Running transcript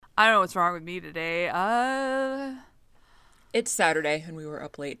I don't know what's wrong with me today. It's Saturday, and we were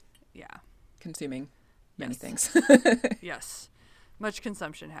up late Yeah. consuming many things. Yes. Much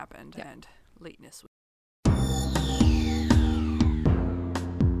consumption happened and lateness.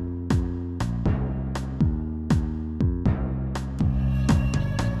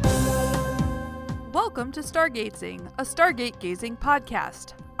 Welcome to Stargazing, a Stargate gazing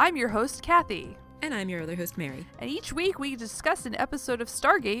podcast. I'm your host, Kathy. And I'm your other host, Mary. And each week we discuss an episode of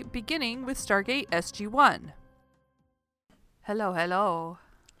Stargate beginning with Stargate SG-1. Hello, hello.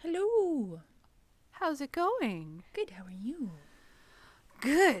 Hello. How's it going? Good, how are you?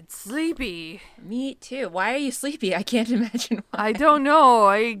 Good. Sleepy. Me too. Why are you sleepy? I can't imagine why. I don't know.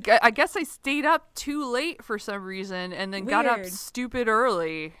 I guess I stayed up too late for some reason and then got up Weird. stupid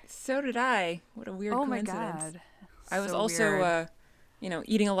early. So did I. What a weird coincidence. Oh my god. I was So also, weird.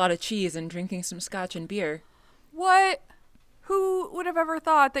 eating a lot of cheese and drinking some scotch and beer. What? Who would have ever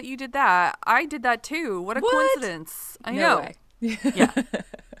thought that you did that? I did that too. What a coincidence. I No know. way. Yeah.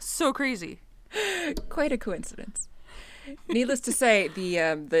 So crazy. Quite a coincidence. Needless to say,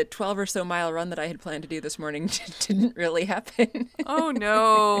 the 12 or so mile run that I had planned to do this morning didn't really happen. Oh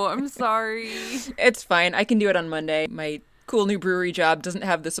no. I'm sorry. It's fine. I can do it on Monday. My cool new brewery job doesn't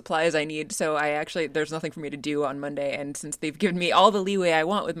have the supplies I need, so there's nothing for me to do on Monday. And since they've given me all the leeway I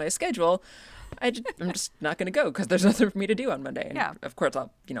want with my schedule, I'm just not going to go because there's nothing for me to do on Monday. And Yeah. of course,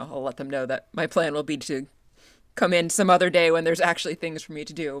 I'll let them know that my plan will be to come in some other day when there's actually things for me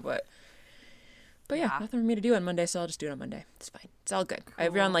to do, but yeah, nothing for me to do on Monday, so I'll just do it on Monday. It's fine. It's all good. I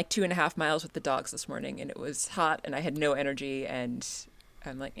ran like 2.5 miles with the dogs this morning, and it was hot, and I had no energy, and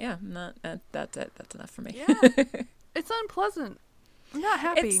I'm like, yeah, I'm not. That's it. That's enough for me. Yeah. It's unpleasant. I'm not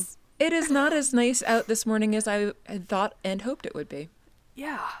happy. It is not as nice out this morning as I had thought and hoped it would be.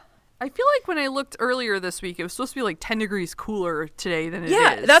 Yeah. I feel like when I looked earlier this week, it was supposed to be like 10 degrees cooler today than it is.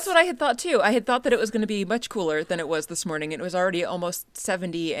 Yeah, that's what I had thought too. I had thought that it was going to be much cooler than it was this morning. It was already almost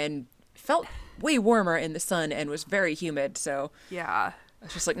 70 and felt way warmer in the sun and was very humid. So Yeah. I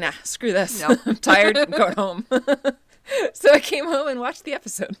was just like, nah, screw this. No. I'm tired. I'm going home. So I came home and watched the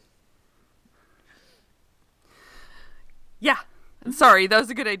episode. Yeah. Sorry, that was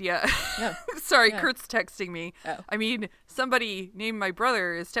a good idea. Yeah. Sorry, Yeah. Kurt's texting me. Oh. I mean, somebody named my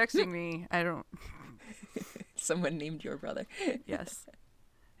brother is texting me. I don't. Someone named your brother. Yes.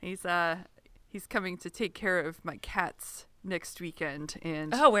 He's coming to take care of my cats next weekend,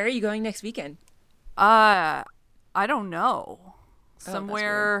 and Oh, where are you going next weekend? I don't know. that's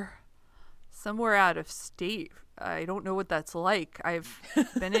Somewhere out of state. I don't know what that's like. I've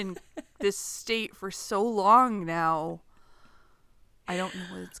been in this state for so long now. I don't know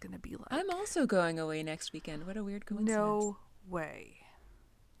what it's going to be like. I'm also going away next weekend. What a weird coincidence. No way.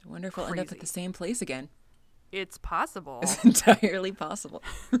 I wonder if we'll end up Crazy. at the same place again. It's possible. It's entirely possible.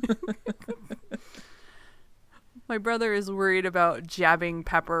 My brother is worried about jabbing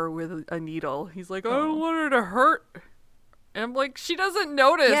Pepper with a needle. He's like, I don't want her to hurt. And I'm like, she doesn't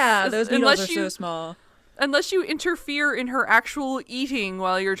notice. Yeah, those needles unless are so small. Unless you interfere in her actual eating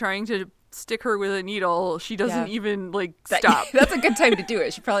while you're trying to stick her with a needle, she doesn't even, stop. That's a good time to do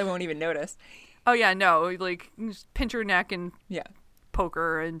it. She probably won't even notice. Oh, yeah, no. Just pinch her neck and Yeah. poke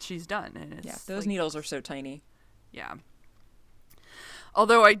her, and she's done. And it's Yeah, those needles are so tiny. Yeah.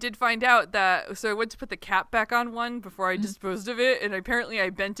 Although I did find out that, so I went to put the cap back on one before I disposed of it, and apparently I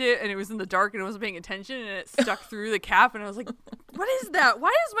bent it, and it was in the dark, and I wasn't paying attention, and it stuck through the cap, and I was like, what is that?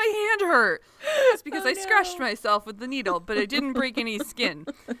 Why does my hand hurt? It's because I scratched myself with the needle, but it didn't break any skin.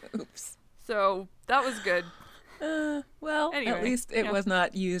 Oops. So that was good. Well, Anyway, at least it was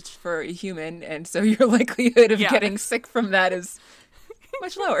not used for a human, and so your likelihood of getting sick from that is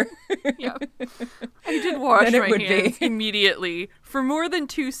much lower. Yeah. I did wash Than it my would hands be. immediately for more than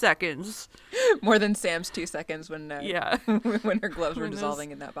 2 seconds. More than Sam's 2 seconds when Yeah. when her gloves were When those-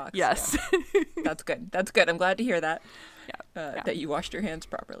 dissolving in that box. Yes. Yeah. That's good. That's good. I'm glad to hear that. Yeah. That you washed your hands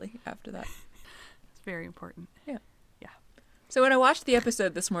properly after that. It's very important. Yeah. Yeah. So when I watched the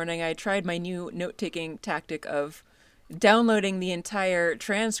episode this morning, I tried my new note-taking tactic of downloading the entire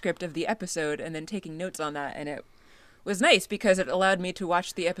transcript of the episode and then taking notes on that, and it was nice because it allowed me to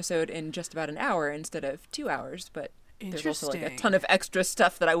watch the episode in just about an hour instead of 2 hours, but there's also like a Interesting. ton of extra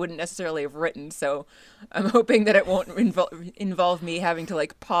stuff that I wouldn't necessarily have written, so I'm hoping that it won't involve me having to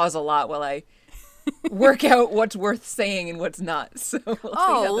pause a lot while I work out what's worth saying and what's not. So we'll see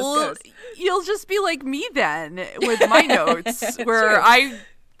how this goes. You'll just be like me then with my notes, where True. I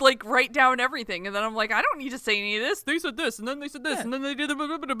write down everything, and then I'm like, I don't need to say any of this. They said this, and then they said this, and then they did the blah,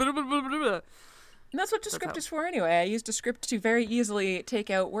 blah, blah, blah, blah, blah, blah. And that's what Descript is for anyway. I used Descript to very easily take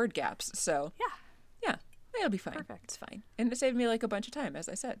out word gaps. So Yeah. yeah, It'll be fine. Perfect. It's fine. And it saved me like a bunch of time, as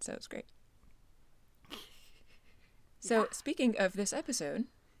I said, so it's great. So, speaking of this episode,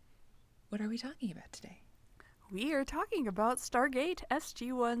 what are we talking about today? We are talking about Stargate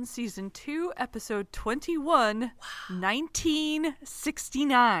SG-1 Season 2, Episode 21,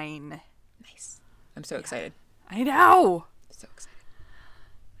 1969. Nice. I'm so excited. I know! So excited.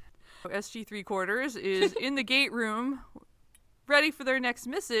 SG-3 is in the gate room, ready for their next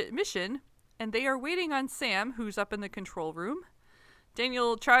mission, and they are waiting on Sam, who's up in the control room.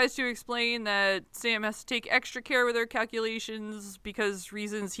 Daniel tries to explain that Sam has to take extra care with her calculations because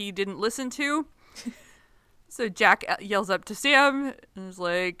reasons he didn't listen to. So Jack yells up to Sam and is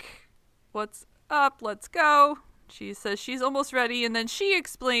like, "What's up? Let's go." She says she's almost ready, and then she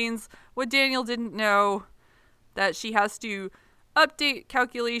explains what Daniel didn't know, that she has to update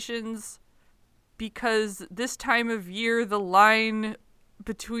calculations because this time of year the line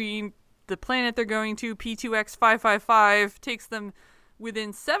between the planet they're going to, P2X555, takes them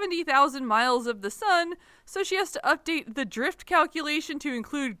within 70,000 miles of the sun, so she has to update the drift calculation to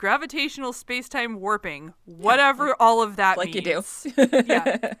include gravitational space-time warping. Whatever all of that like means. You do.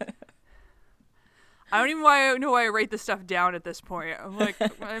 Yeah. I don't even know why I write this stuff down at this point. I'm like,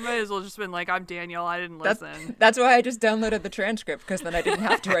 I might as well just been like, I'm Daniel, I didn't listen. That's why I just downloaded the transcript, because then I didn't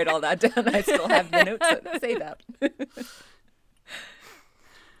have to write all that down. I still have the notes that say that.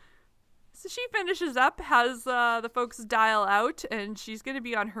 So she finishes up, has the folks dial out, and she's going to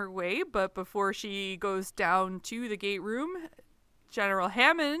be on her way. But before she goes down to the gate room, General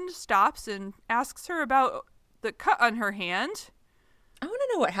Hammond stops and asks her about the cut on her hand. I want to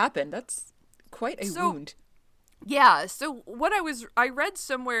know what happened. That's quite a wound. Yeah, so I read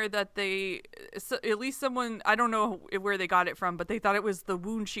somewhere that at least someone, I don't know where they got it from, but they thought it was the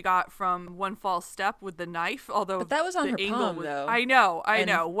wound she got from one false step with the knife, although but that was on her palm, though. I know,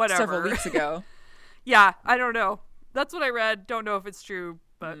 whatever. Several weeks ago. Yeah, I don't know. That's what I read. Don't know if it's true,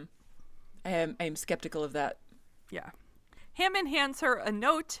 but... I am skeptical of that. Yeah. Hammond hands her a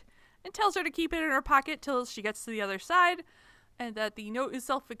note and tells her to keep it in her pocket till she gets to the other side, and that the note is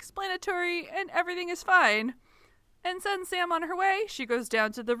self-explanatory and everything is fine. And sends Sam on her way. She goes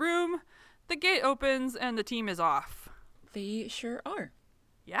down to the room, the gate opens, and the team is off. They sure are.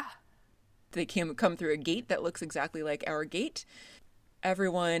 Yeah. They come through a gate that looks exactly like our gate.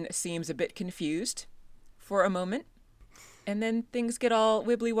 Everyone seems a bit confused for a moment. And then things get all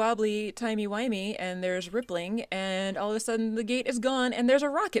wibbly-wobbly, timey-wimey, and there's rippling, and all of a sudden the gate is gone, and there's a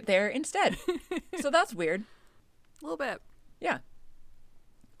rocket there instead. So that's weird. A little bit. Yeah.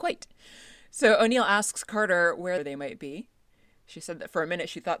 Quite. So O'Neill asks Carter where they might be. She said that for a minute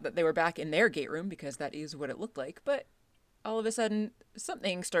she thought that they were back in their gate room because that is what it looked like. But all of a sudden,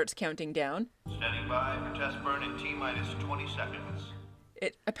 something starts counting down. Standing by for test burn in T-minus 20 seconds.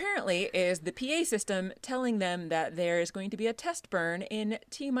 It apparently is the PA system telling them that there is going to be a test burn in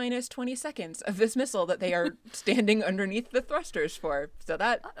T-minus 20 seconds of this missile that they are standing underneath the thrusters for. So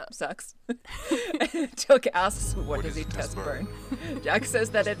that sucks. Teal'c asks, what is a test burn? Jack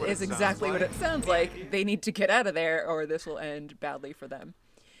says that it is exactly what it sounds like. They need to get out of there or this will end badly for them.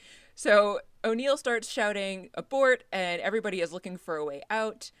 So O'Neill starts shouting, abort, and everybody is looking for a way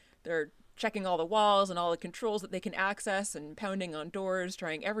out. They're checking all the walls and all the controls that they can access and pounding on doors,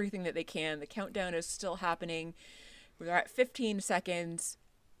 trying everything that they can. The countdown is still happening. We're at 15 seconds.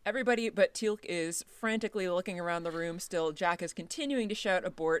 Everybody but Teal'c is frantically looking around the room still. Jack is continuing to shout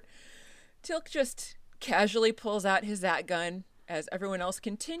abort. Teal'c just casually pulls out his Zat gun as everyone else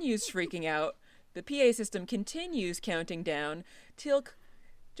continues freaking out. The PA system continues counting down. Teal'c,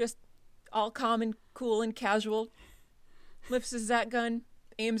 just all calm and cool and casual, lifts his Zat gun,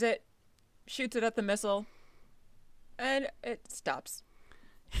 aims it, shoots it at the missile, and it stops.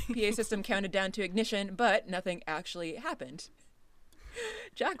 PA system counted down to ignition, but nothing actually happened.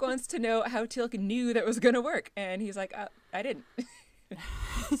 Jack wants to know how Teal'c knew that was going to work, and he's like, I didn't.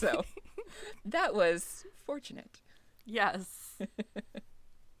 So, that was fortunate. Yes.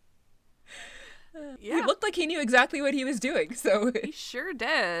 Yeah. He looked like he knew exactly what he was doing, so... He sure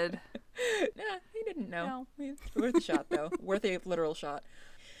did. Nah, he didn't know. No. Worth a shot, though. Worth a literal shot.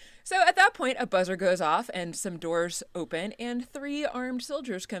 So at that point, a buzzer goes off and some doors open and 3 armed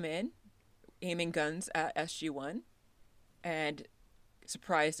soldiers come in, aiming guns at SG-1. And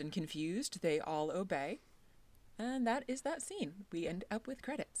surprised and confused, they all obey. And that is that scene. We end up with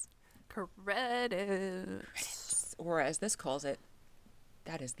credits. Credits. Or as this calls it,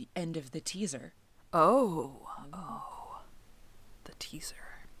 that is the end of the teaser. Oh. The teaser.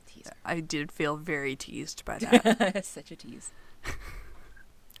 I did feel very teased by that. Such a tease.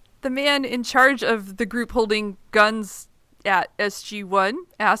 The man in charge of the group holding guns at SG-1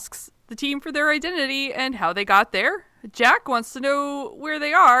 asks the team for their identity and how they got there. Jack wants to know where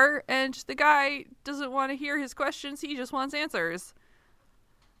they are, and the guy doesn't want to hear his questions. He just wants answers.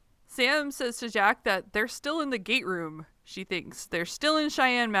 Sam says to Jack that they're still in the gate room, she thinks. They're still in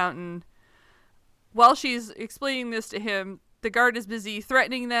Cheyenne Mountain. While she's explaining this to him, the guard is busy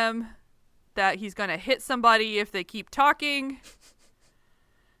threatening them that he's going to hit somebody if they keep talking.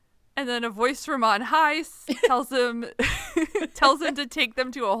 And then a voice from on high tells him to take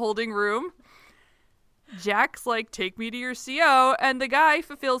them to a holding room. Jack's like, take me to your CO, and the guy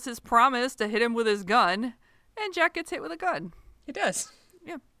fulfills his promise to hit him with his gun, and Jack gets hit with a gun. He does.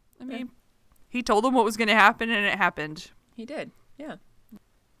 Yeah. I mean, he told them what was going to happen, and it happened. He did, yeah.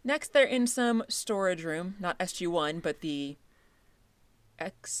 Next, they're in some storage room, not SG-1, but the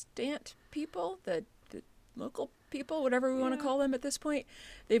extant people, the local people, whatever we want to call them at this point.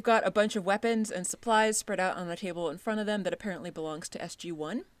 They've got a bunch of weapons and supplies spread out on a table in front of them that apparently belongs to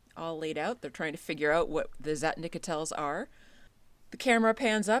SG-1, all laid out. They're trying to figure out what the Zatnikatels are. The camera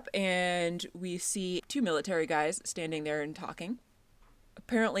pans up, and we see two military guys standing there and talking.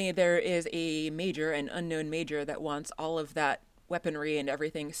 Apparently, there is a major, an unknown major, that wants all of that weaponry and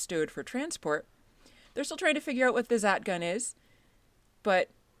everything stowed for transport. They're still trying to figure out what the Zat gun is, but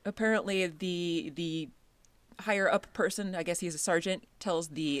apparently the higher up person, I guess he's a sergeant, tells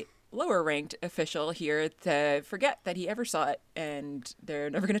the lower ranked official here to forget that he ever saw it, and they're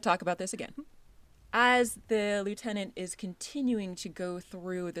never going to talk about this again. As the lieutenant is continuing to go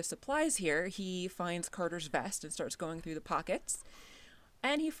through the supplies here, he finds Carter's vest and starts going through the pockets,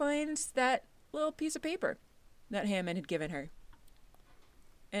 and he finds that little piece of paper that Hammond had given her.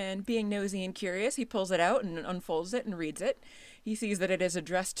 And being nosy and curious, he pulls it out and unfolds it and reads it. He sees that it is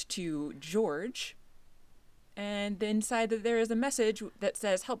addressed to George, and inside that there is a message that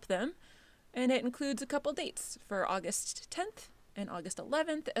says help them, and it includes a couple dates for August 10th and August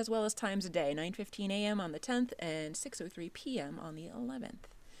 11th, as well as times a day, 9:15 a.m. on the 10th and 6:03 p.m. on the 11th.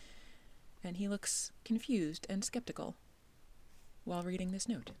 And he looks confused and skeptical while reading this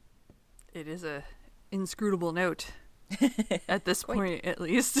note. It is a inscrutable note. At this point, at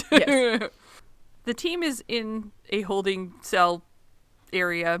least. Yes. The team is in a holding cell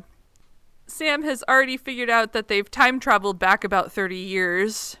area. Sam has already figured out that they've time traveled back about 30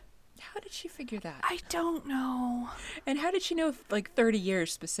 years. How did she figure that? I don't know. And how did she know, 30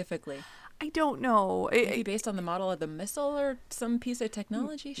 years specifically? I don't know. Maybe based on the model of the missile or some piece of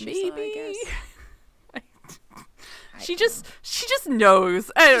technology she saw, I guess. She just knows.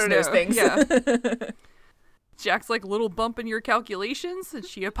 I don't know. Knows things. Yeah. Jack's like, little bump in your calculations, and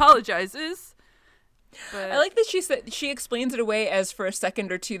she apologizes. But I like that she explains it away as for a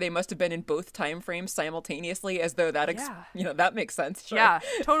second or two they must have been in both time frames simultaneously, as though that that makes sense. Sure. Yeah,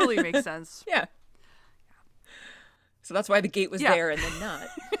 totally makes sense. Yeah. So that's why the gate was there and then not.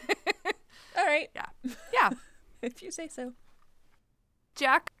 All right. Yeah. If you say so.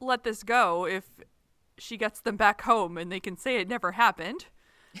 Jack let this go if she gets them back home and they can say it never happened.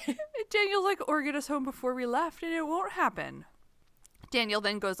 Daniel's like, or get us home before we left and it won't happen. Daniel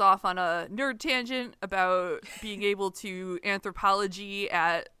then goes off on a nerd tangent about being able to anthropology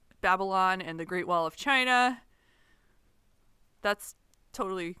at Babylon and the Great Wall of China. That's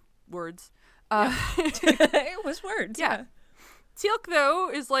totally words. It was words. Yeah. Teal'c, though,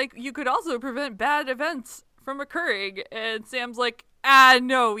 is like, you could also prevent bad events from occurring. And Sam's like,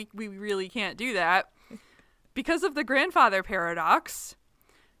 no, we really can't do that. Because of the grandfather paradox.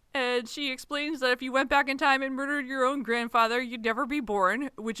 And she explains that if you went back in time and murdered your own grandfather, you'd never be born,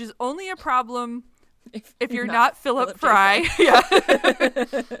 which is only a problem if you're not Philip Fry. Yeah.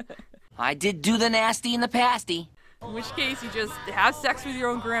 I did do the nasty and the pasty. In which case, you just have sex with your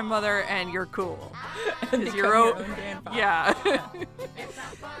own grandmother and you're cool. Because your own grandfather. Yeah.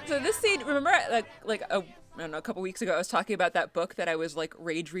 So this scene, remember, a couple weeks ago, I was talking about that book that I was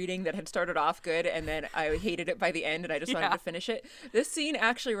rage reading that had started off good and then I hated it by the end and I just wanted to finish it. This scene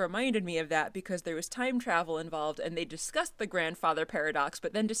actually reminded me of that because there was time travel involved and they discussed the grandfather paradox,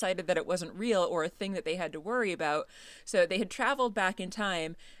 but then decided that it wasn't real or a thing that they had to worry about. So they had traveled back in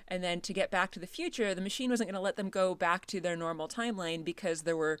time, and then to get back to the future, the machine wasn't going to let them go back to their normal timeline because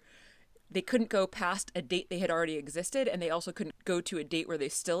they couldn't go past a date they had already existed, and they also couldn't go to a date where they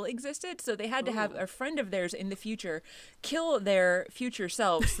still existed. So they had to have a friend of theirs in the future kill their future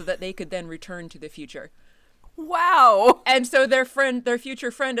selves so that they could then return to the future. Wow. And so their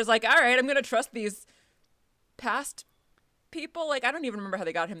future friend is like, all right, I'm going to trust these past people. I don't even remember how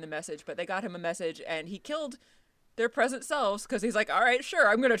they got him the message, but they got him a message, and he killed their present selves because he's like, all right, sure,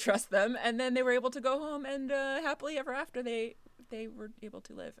 I'm going to trust them. And then they were able to go home, and happily ever after, they they were able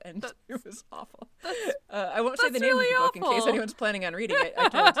to live, and it was awful. I won't say the name really of the book in case awful. anyone's planning on reading it.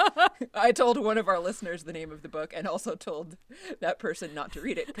 I told one of our listeners the name of the book, and also told that person not to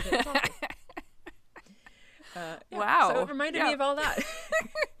read it because it was awful. Wow. So it reminded me of all that.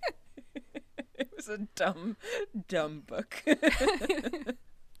 It was a dumb book.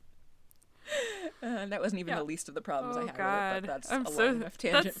 That wasn't even the least of the problems I had with it, but that's a long enough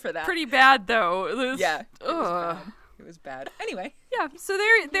tangent for that. Pretty bad though. Yeah. It was bad. Anyway. Yeah, so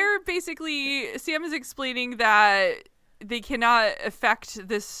they're basically, Sam is explaining that they cannot affect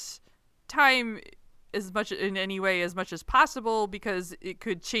this time as much in any way as much as possible because it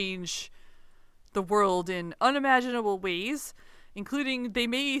could change the world in unimaginable ways, including they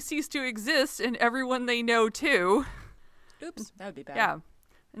may cease to exist and everyone they know too. Oops, that would be bad. Yeah.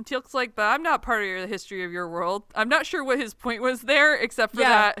 And Teal'c's like, but I'm not part of the history of your world. I'm not sure what his point was there, except for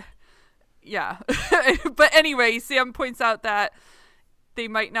that. Yeah. But anyway, Sam points out that they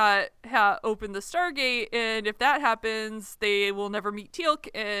might not open the Stargate, and if that happens, they will never meet Teal'c,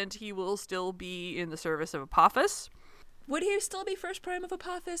 and he will still be in the service of Apophis. Would he still be first prime of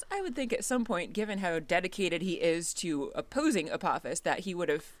Apophis? I would think at some point, given how dedicated he is to opposing Apophis, that he would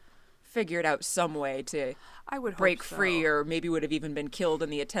have figured out some way to break free, or maybe would have even been killed in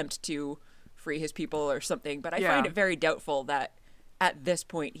the attempt to free his people or something. But I find it very doubtful that at this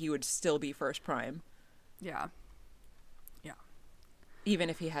point he would still be first prime. Yeah. Yeah. Even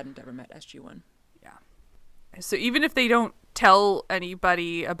if he hadn't ever met SG-1. Yeah. So even if they don't tell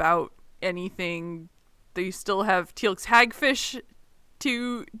anybody about anything, they still have Teal'c's hagfish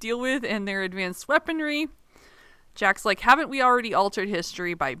to deal with and their advanced weaponry. Jack's like, haven't we already altered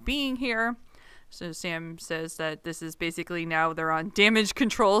history by being here? So Sam says that this is basically now they're on damage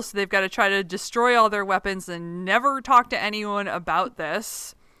control, so they've got to try to destroy all their weapons and never talk to anyone about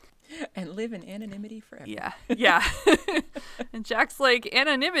this. And live in anonymity forever. Yeah, yeah. And Jack's like,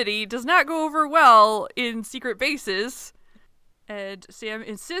 anonymity does not go over well in secret bases. And Sam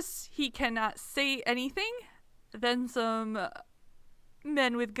insists he cannot say anything. Then some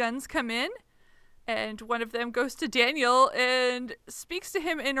men with guns come in. And one of them goes to Daniel and speaks to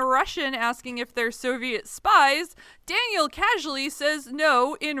him in Russian, asking if they're Soviet spies. Daniel casually says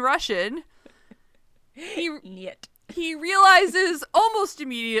no in Russian. He realizes almost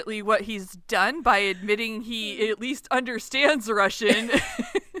immediately what he's done by admitting he at least understands Russian.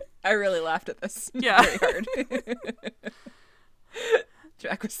 I really laughed at this Yeah. very hard.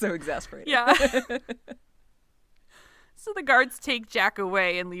 Jack was so exasperated. Yeah. So the guards take Jack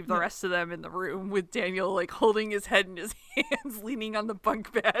away and leave the rest of them in the room with Daniel like holding his head in his hands, leaning on the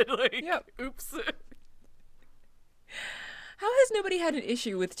bunk bed. Like, oops. How has nobody had an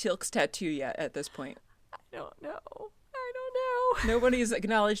issue with Teal'c's tattoo yet at this point? I don't know. Nobody's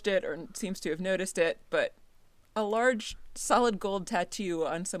acknowledged it or seems to have noticed it, but a large solid gold tattoo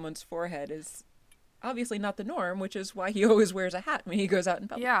on someone's forehead is obviously not the norm, which is why he always wears a hat when he goes out in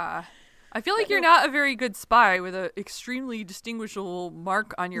public. Yeah. I feel like you're not a very good spy with an extremely distinguishable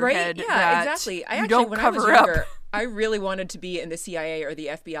mark on your head. Yeah, that exactly. You don't when cover I was up. younger, I really wanted to be in the CIA or the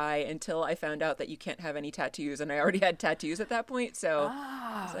FBI until I found out that you can't have any tattoos, and I already had tattoos at that point, so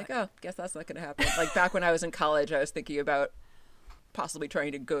I was like, oh, guess that's not going to happen. Like, back when I was in college, I was thinking about possibly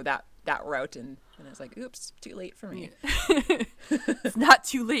trying to go that route, and I was like, oops, too late for me. It's not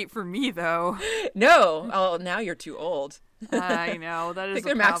too late for me, though. No. Oh, now you're too old. I know, that is I think a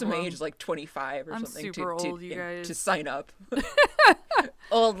their maximum problem. age is like 25 or I'm something super old, you guys. to sign up.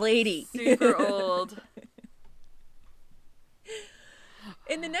 Old lady. Super old.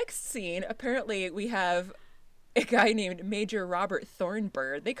 In the next scene, apparently we have a guy named Major Robert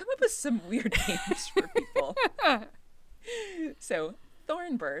Thornbird. They come up with some weird names for people. So,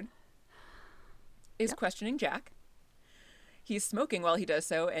 Thornbird is questioning Jack. He's smoking while he does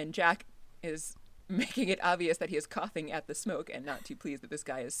so, and Jack is making it obvious that he is coughing at the smoke and not too pleased that this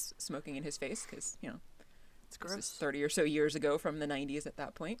guy is smoking in his face because, you know, It's gross. this is 30 or so years ago from the 90s at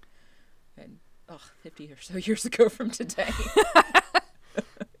that point. And, 50 or so years ago from today.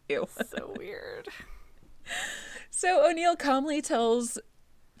 Ew. So weird. So O'Neill calmly tells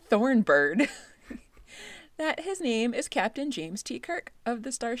Thornbird that his name is Captain James T. Kirk of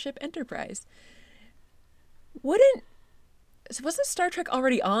the Starship Enterprise. Wasn't Star Trek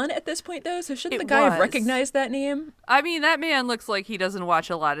already on at this point, though? So shouldn't the guy have recognized that name? I mean, that man looks like he doesn't watch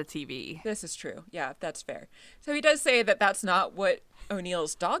a lot of TV. This is true. Yeah, that's fair. So he does say that that's not what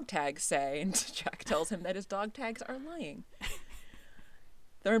O'Neill's dog tags say, and Jack tells him that his dog tags are lying.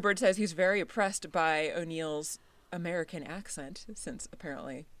 Thornbird says he's very oppressed by O'Neill's American accent, since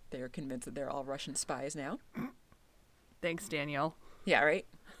apparently they're convinced that they're all Russian spies now. Thanks, Daniel. Yeah, right?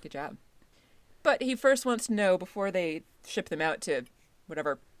 Good job. But he first wants to know, before they ship them out to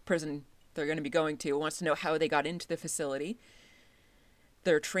whatever prison they're going to be going to, wants to know how they got into the facility.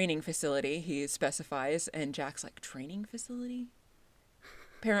 Their training facility, he specifies, and Jack's like, training facility?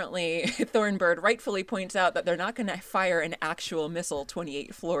 Apparently, Thornbird rightfully points out that they're not going to fire an actual missile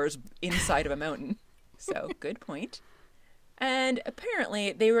 28 floors inside of a mountain. So, good point. And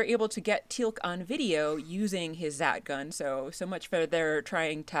apparently, they were able to get Teal'c on video using his Zat gun. So much for their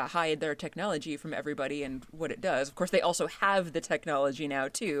trying to hide their technology from everybody and what it does. Of course, they also have the technology now,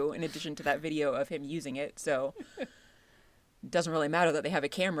 too, in addition to that video of him using it. So it doesn't really matter that they have a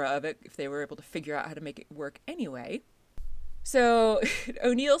camera of it if they were able to figure out how to make it work anyway. So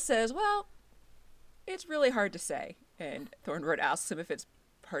O'Neill says, well, it's really hard to say. And Thornbird asks him if it's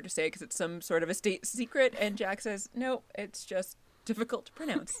hard to say because it's some sort of a state secret, and Jack says, no, it's just difficult to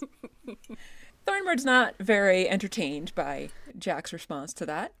pronounce. Thornbird's not very entertained by Jack's response to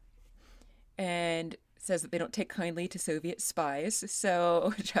that, and says that they don't take kindly to Soviet spies.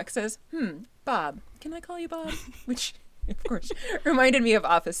 So Jack says, Bob, can I call you Bob? Which, of course, reminded me of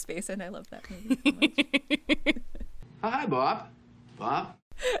Office Space, and I love that movie so much. Hi, Bob. Bob?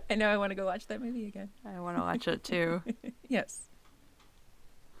 And now I want to go watch that movie again. I want to watch it too. Yes.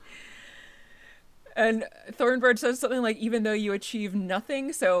 And Thornbird says something like, even though you achieve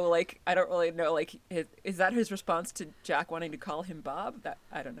nothing. So, like, I don't really know, like, is that his response to Jack wanting to call him Bob? That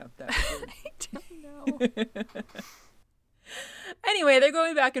I don't know. That's I don't know. Anyway, they're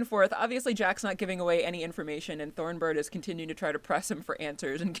going back and forth. Obviously, Jack's not giving away any information, and Thornbird is continuing to try to press him for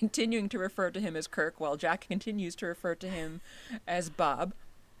answers and continuing to refer to him as Kirk, while Jack continues to refer to him as Bob.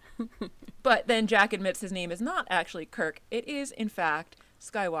 But then Jack admits his name is not actually Kirk. It is, in fact,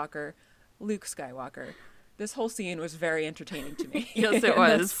 Skywalker. Luke Skywalker. This whole scene was very entertaining to me. Yes, it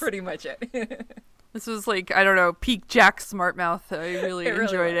was. That's pretty much it. This was like, I don't know, peak Jack Smartmouth. I really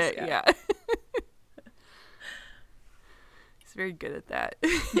enjoyed was, it. yeah. He's very good at that.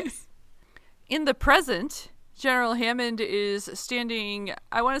 Yes. In the present, General Hammond is standing,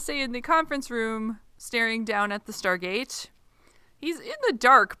 I want to say, in the conference room, staring down at the Stargate. He's in the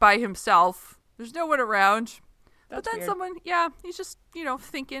dark by himself. There's no one around. That's but then weird. someone, he's just,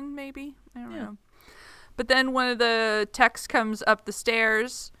 thinking maybe. I don't know. But then one of the techs comes up the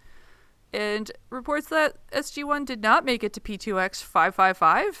stairs and reports that SG-1 did not make it to P2X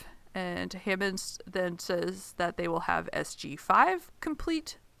 555. And Hammond then says that they will have SG-5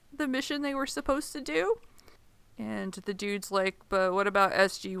 complete the mission they were supposed to do. And the dude's like, but what about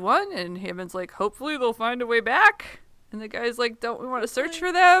SG-1? And Hammond's like, hopefully they'll find a way back. And the guy's like, don't we want to search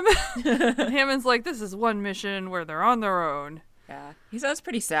for them? And Hammond's like, this is one mission where they're on their own. Yeah. He sounds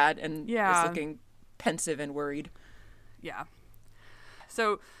pretty sad and is looking pensive and worried. Yeah.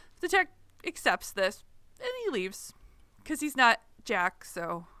 So the tech accepts this and he leaves because he's not Jack,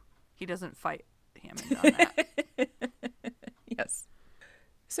 so he doesn't fight Hammond on that. Yes.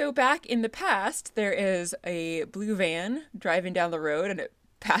 So back in the past, there is a blue van driving down the road, and it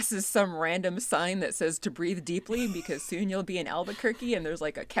passes some random sign that says to breathe deeply because soon you'll be in Albuquerque, and there's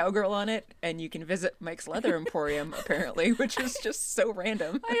like a cowgirl on it, and you can visit Mike's Leather Emporium, apparently, which is just so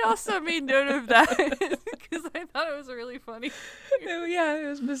random. I also made note of that because I thought it was really funny. Oh, yeah, it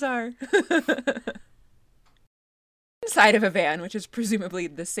was bizarre. Inside of a van, which is presumably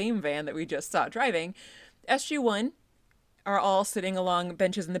the same van that we just saw driving, SG-1 are all sitting along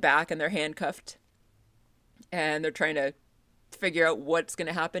benches in the back, and they're handcuffed, and they're trying to figure out what's going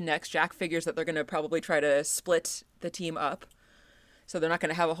to happen next. Jack figures that they're going to probably try to split the team up, so they're not going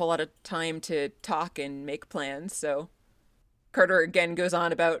to have a whole lot of time to talk and make plans. So Carter again goes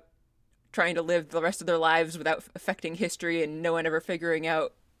on about trying to live the rest of their lives without affecting history and no one ever figuring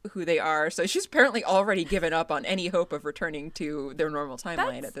out who they are. So she's apparently already given up on any hope of returning to their normal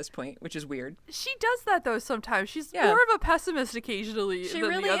timeline at this point, which is weird. She does that though sometimes. She's more of a pessimist occasionally She than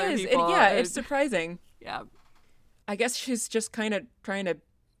really the other is. people. It's surprising. Yeah. I guess she's just kind of trying to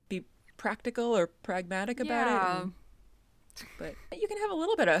be practical or pragmatic about it. But you can have a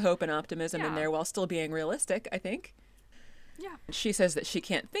little bit of hope and optimism in there while still being realistic, I think. Yeah. She says that she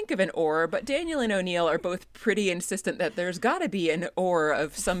can't think of an or, but Daniel and O'Neill are both pretty insistent that there's got to be an or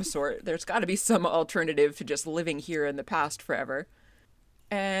of some sort. There's got to be some alternative to just living here in the past forever.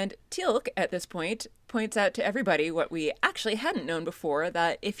 And Teal'c, at this point, points out to everybody what we actually hadn't known before,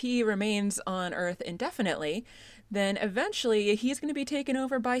 that if he remains on Earth indefinitely, then eventually he's going to be taken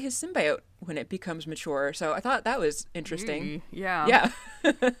over by his symbiote when it becomes mature. So I thought that was interesting. Yeah.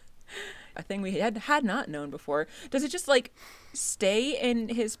 A thing we had not known before. Does it just, like, stay in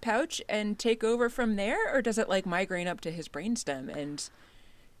his pouch and take over from there? Or does it, like, migrate up to his brainstem and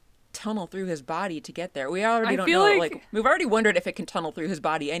tunnel through his body to get there. We already I don't feel know. like- We've already wondered if it can tunnel through his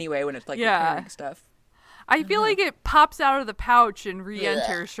body anyway when it's like Yeah. repairing stuff. I feel like it pops out of the pouch and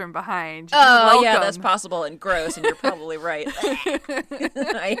re-enters from behind. Oh, You're yeah, welcome. that's possible and gross, and you're probably right.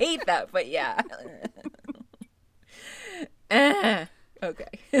 I hate that, but yeah. Okay.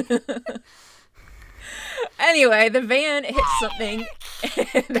 Anyway, the van hits something,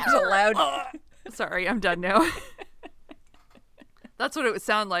 and there's a loud... Sorry, I'm done now. That's what it would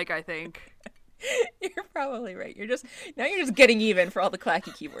sound like, I think. You're probably right. You're just getting even for all the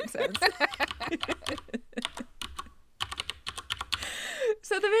clacky keyboard sounds.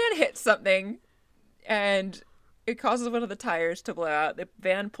 So the van hits something, and it causes one of the tires to blow out. The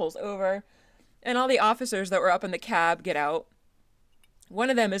van pulls over, and all the officers that were up in the cab get out. One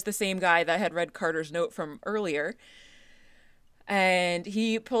of them is the same guy that had read Carter's note from earlier, and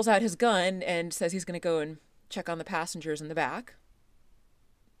he pulls out his gun and says he's going to go and check on the passengers in the back.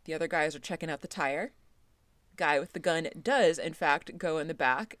 The other guys are checking out the tire. Guy with the gun does, in fact, go in the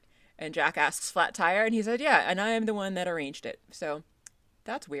back, and Jack asks flat tire, and he said, yeah, and I am the one that arranged it. So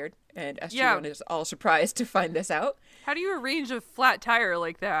that's weird, and SG-1 is all surprised to find this out. How do you arrange a flat tire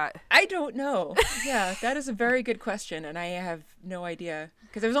like that? I don't know. Yeah, that is a very good question, and I have no idea.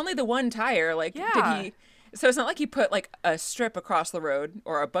 Because there was only the one tire. Like, Yeah. did he... So it's not like he put, like, a strip across the road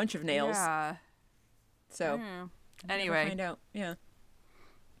or a bunch of nails. Yeah. So, Mm. we'll Anyway, find out. Yeah.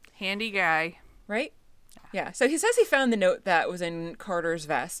 handy guy. Right? Yeah. So he says he found the note that was in Carter's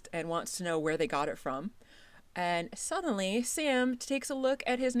vest and wants to know where they got it from. And suddenly, Sam takes a look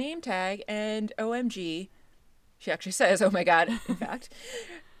at his name tag, and OMG, she actually says, oh my God, in fact,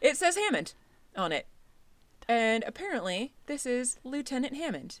 it says Hammond on it. And apparently, this is Lieutenant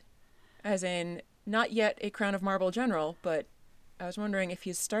Hammond, as in not yet a Crown of Marble general, but I was wondering if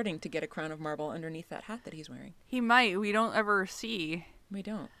he's starting to get a Crown of Marble underneath that hat that he's wearing. He might. We don't ever see. We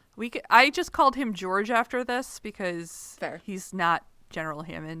don't. I just called him George after this because Fair. he's not General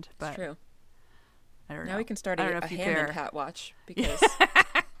Hammond. But It's true. I don't know. Now we can start I don't know a if you Hammond care. hat watch because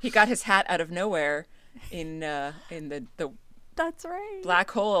he got his hat out of nowhere in the That's right. Black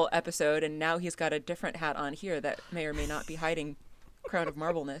Hole episode, and now he's got a different hat on here that may or may not be hiding Crown of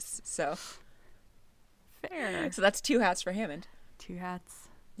Marbleness. So Fair. that's 2 hats for Hammond. 2 hats.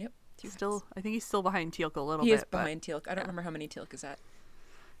 Yep. 2 Still, I think he's still behind Teal'c a little He bit. is behind Teal'c. I don't remember how many Teal'c is at.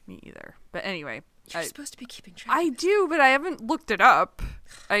 Me either. But anyway, You're supposed to be keeping track. I do, but I haven't looked it up.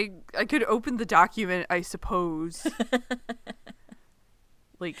 I could open the document, I suppose.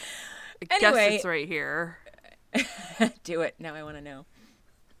 Like, I guess Anyway. it's right here. Do it. Now I want to know.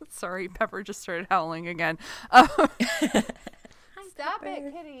 Sorry, Pepper just started howling again. Stop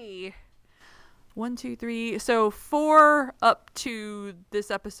it, kitty. 1, 2, 3. So 4 up to this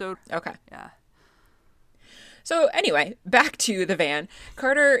episode. Okay. Yeah. So anyway, back to the van.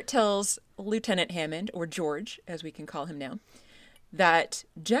 Carter tells Lieutenant Hammond, or George, as we can call him now, that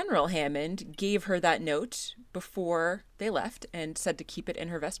General Hammond gave her that note before they left and said to keep it in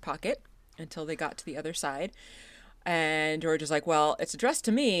her vest pocket until they got to the other side. And George is like, well, it's addressed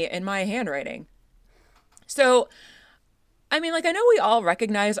to me in my handwriting. So, I mean, like, I know we all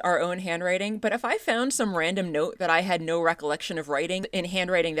recognize our own handwriting, but if I found some random note that I had no recollection of writing in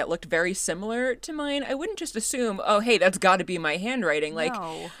handwriting that looked very similar to mine, I wouldn't just assume, oh, hey, that's got to be my handwriting. Like,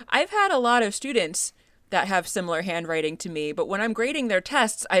 No. I've had a lot of students that have similar handwriting to me, but when I'm grading their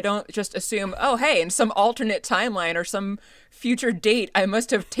tests, I don't just assume, oh, hey, in some alternate timeline or some future date, I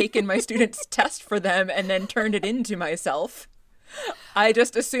must have taken my student's test for them and then turned it into myself. I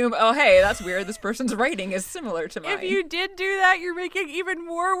just assume, oh, hey, that's weird. This person's writing is similar to mine. If you did do that, you're making even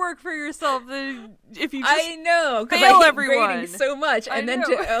more work for yourself than if you just I know, because fail I hate everyone. grading so much, I and then know.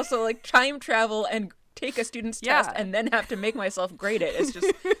 to also like time travel and take a student's Yeah. test and then have to make myself grade it. It's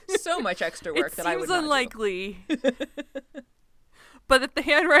just so much extra work it that I would seems not do. unlikely. But if the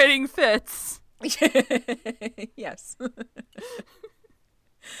handwriting fits, Yes.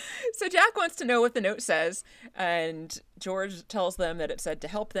 So Jack wants to know what the note says, and George tells them that it said to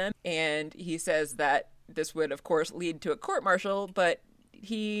help them, and he says that this would, of course, lead to a court-martial, but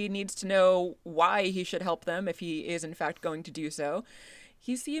he needs to know why he should help them if he is, in fact, going to do so.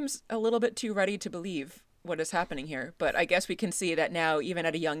 He seems a little bit too ready to believe what is happening here, but I guess we can see that now, even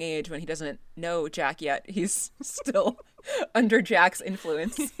at a young age, when he doesn't know Jack yet, he's still under Jack's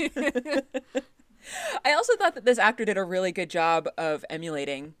influence. I also thought that this actor did a really good job of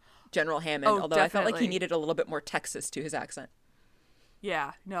emulating General Hammond, Oh, although I felt like he definitely. needed a little bit more Texas to his accent.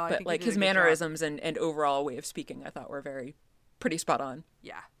 yeah, no, I But think like he did his a good job. mannerisms and overall way of speaking, I thought were pretty spot on.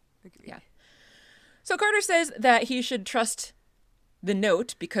 Yeah, agreed. Yeah. So Carter says that he should trust the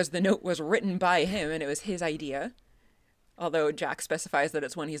note because the note was written by him and it was his idea. although Jack specifies that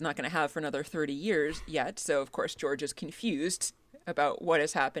it's one he's not going to have for another 30 years yet. So, of course, George is confused about what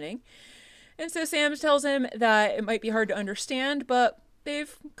is happening. And so Sam tells him that it might be hard to understand, but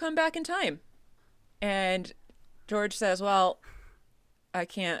they've come back in time. And George says, well, I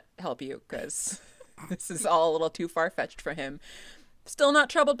can't help you because this is all a little too far-fetched for him. Still not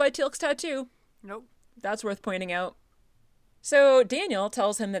troubled by Teal'c's tattoo. Nope. That's worth pointing out. So Daniel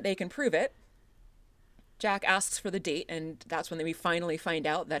tells him that they can prove it. Jack asks for the date, and that's when we finally find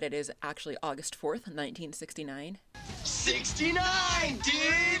out that it is actually August 4th, 1969. 69,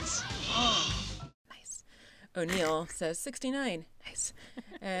 dudes! Nice. O'Neill says 69. Nice.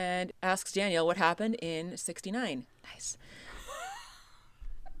 And asks Daniel what happened in 69. Nice.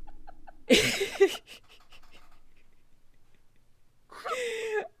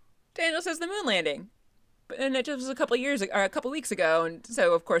 Daniel says the moon landing. And it just was a couple weeks ago. And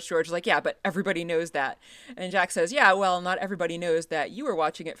so, of course, George is like, yeah, but everybody knows that. And Jack says, yeah, well, not everybody knows that you were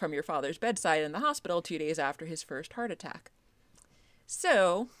watching it from your father's bedside in the hospital 2 days after his first heart attack.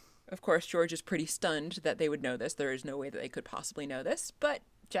 So, of course, George is pretty stunned that they would know this. There is no way that they could possibly know this. But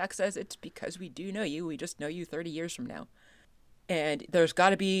Jack says, it's because we do know you. We just know you 30 years from now. And there's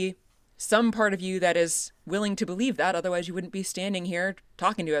got to be some part of you that is willing to believe that, otherwise you wouldn't be standing here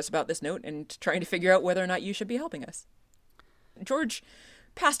talking to us about this note and trying to figure out whether or not you should be helping us. George,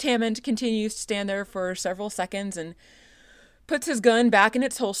 past Hammond, continues to stand there for several seconds and puts his gun back in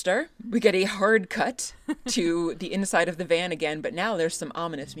its holster. We get a hard cut to the inside of the van again, but now there's some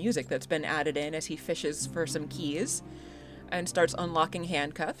ominous music that's been added in as he fishes for some keys and starts unlocking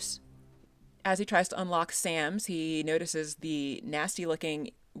handcuffs. As he tries to unlock Sam's, he notices the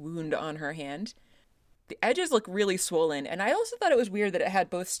nasty-looking wound on her hand. The edges look really swollen, and I also thought it was weird that it had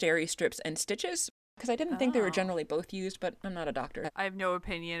both steri strips and stitches, because I didn't think they were generally both used, but I'm not a doctor. I have no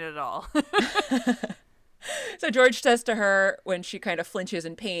opinion at all. So George says to her, when she kind of flinches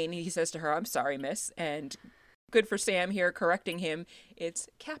in pain, he says to her, I'm sorry, miss, and good for Sam here correcting him, it's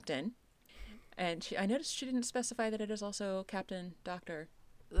Captain. And I noticed she didn't specify that it is also Captain Dr.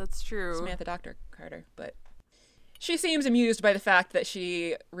 That's true. Samantha Dr. Carter, but she seems amused by the fact that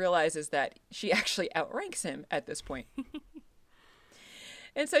she realizes that she actually outranks him at this point.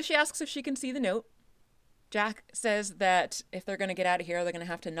 And so she asks if she can see the note. Jack says that if they're going to get out of here, they're going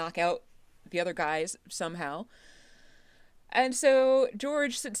to have to knock out the other guys somehow. And so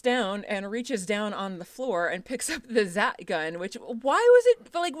George sits down and reaches down on the floor and picks up the Zat gun, which,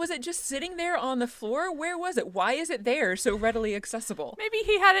 was it just sitting there on the floor? Where was it? Why is it there so readily accessible? Maybe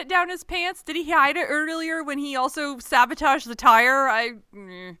he had it down his pants. Did he hide it earlier when he also sabotaged the tire?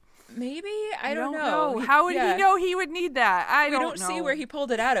 Maybe? I don't know. How would he know he would need that? We don't see where he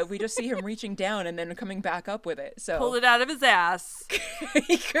pulled it out of. We just see him reaching down and then coming back up with it. So pulled it out of his ass.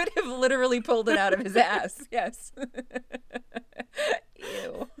 He could have literally pulled it out of his ass. Yes.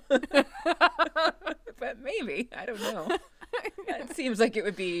 Ew. But maybe. I don't know. It seems like it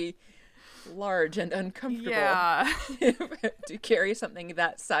would be large and uncomfortable to carry something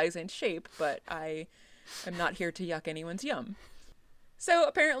that size and shape, but I am not here to yuck anyone's yum. So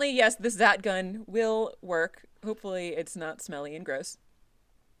apparently, yes, this Zat gun will work. Hopefully it's not smelly and gross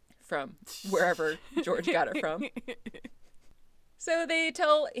from wherever George got it from. So they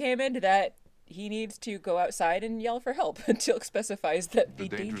tell Hammond that he needs to go outside and yell for help until it specifies that the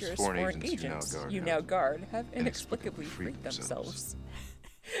dangerous foreign agents you now guard have inexplicably freed themselves.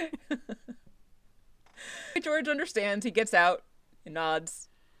 George understands. He gets out, nods,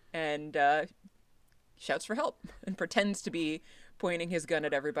 and shouts for help and pretends to be pointing his gun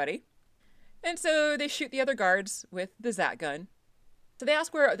at everybody. And so they shoot the other guards with the Zat gun. So they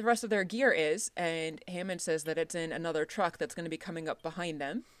ask where the rest of their gear is, and Hammond says that it's in another truck that's going to be coming up behind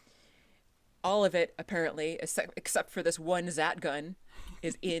them. All of it, apparently, except for this one Zat gun,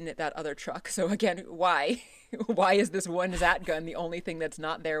 is in that other truck. So again, why? Why is this one Zat gun the only thing that's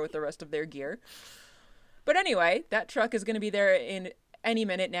not there with the rest of their gear? But anyway, that truck is going to be there in any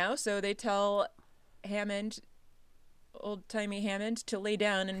minute now, so they tell Hammond, old-timey Hammond, to lay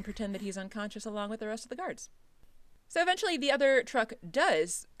down and pretend that he's unconscious along with the rest of the guards. So eventually the other truck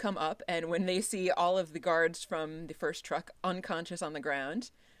does come up, and when they see all of the guards from the first truck unconscious on the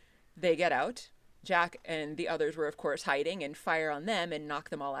ground, they get out. Jack and the others were, of course, hiding and fire on them and knock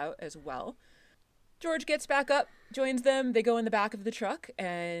them all out as well. George gets back up, joins them. They go in the back of the truck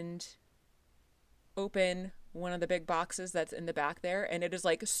and open one of the big boxes that's in the back there, and it is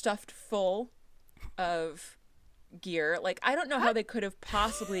like stuffed full of gear. Like, I don't know how they could have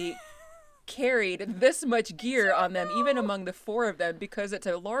possibly carried this much gear on them, even among the four of them, because it's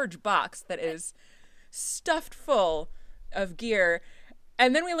a large box that is stuffed full of gear.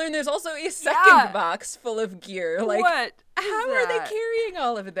 And then we learn there's also a second box full of gear. Like, what? How are they carrying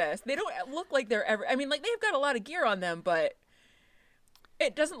all of this? They don't look like they're ever... I mean, like, they've got a lot of gear on them, but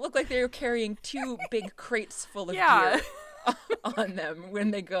it doesn't look like they're carrying 2 big crates full of gear on them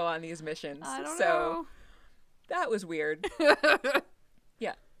when they go on these missions. I don't know. That was weird.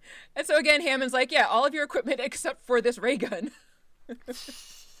 Yeah. And so again, Hammond's like, yeah, all of your equipment except for this ray gun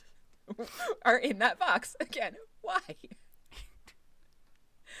are in that box. Again, why?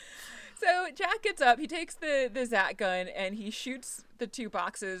 So Jack gets up, he takes the Zat gun, and he shoots the 2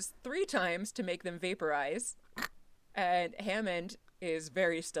 boxes 3 times to make them vaporize. And Hammond is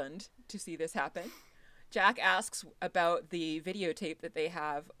very stunned to see this happen. Jack asks about the videotape that they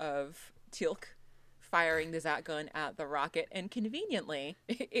have of Teal'c firing the Zat gun at the rocket, and conveniently,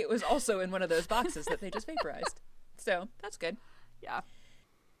 it was also in one of those boxes that they just vaporized. So, that's good. Yeah.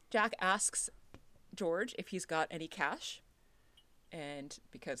 Jack asks George if he's got any cash. And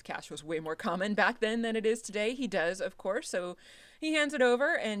because cash was way more common back then than it is today, he does, of course. So he hands it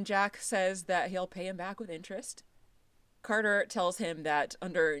over, and Jack says that he'll pay him back with interest. Carter tells him that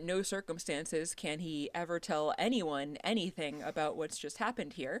under no circumstances can he ever tell anyone anything about what's just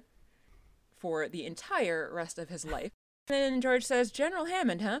happened here for the entire rest of his life. And then George says, General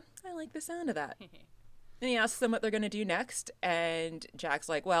Hammond, huh? I like the sound of that. And he asks them what they're going to do next, and Jack's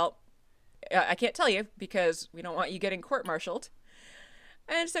like, well, I can't tell you because we don't want you getting court-martialed.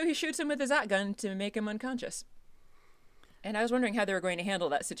 And so he shoots him with his Zat gun to make him unconscious. And I was wondering how they were going to handle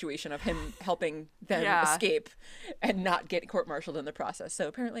that situation of him helping them escape and not get court-martialed in the process. So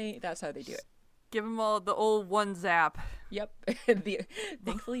apparently that's how they do it. Give them all the old one zap. Yep.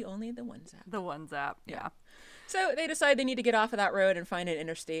 Thankfully, only the one zap. The one zap, yeah. So they decide they need to get off of that road and find an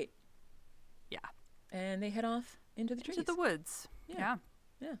interstate. Yeah. And they head off into the trees. Into the woods. Yeah.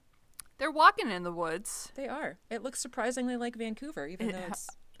 Yeah. They're walking in the woods. They are. It looks surprisingly like Vancouver, even though it's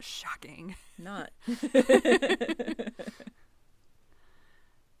shocking. Not.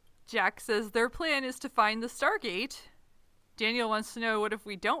 Jack says their plan is to find the Stargate. Daniel wants to know, what if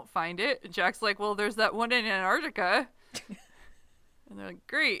we don't find it? And Jack's like, well, there's that one in Antarctica. And they're like,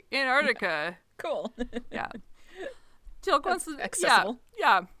 great, Antarctica. Cool. Yeah. Teal'c wants to... accessible.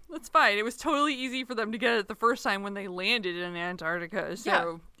 Yeah, that's fine. It was totally easy for them to get it the first time when they landed in Antarctica.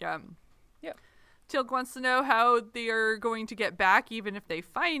 So, yeah. Yep. Teal'c wants to know how they are going to get back even if they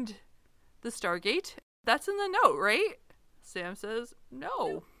find the Stargate. That's in the note, right? Sam says,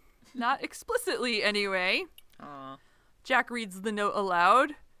 no. Not explicitly, anyway. Aww. Jack reads the note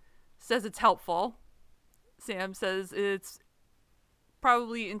aloud, says it's helpful. Sam says it's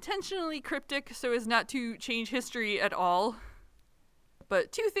probably intentionally cryptic so as not to change history at all.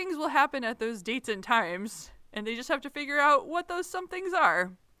 But 2 things will happen at those dates and times, and they just have to figure out what those some things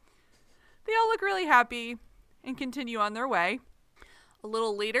are. They all look really happy and continue on their way. A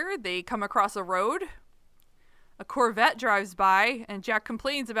little later, they come across a road. A Corvette drives by, and Jack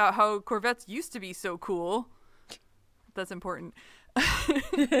complains about how Corvettes used to be so cool. That's important.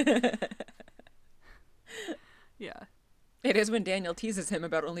 Yeah. It is when Daniel teases him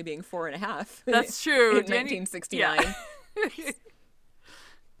about only being 4.5. That's true. In 1969. Yeah.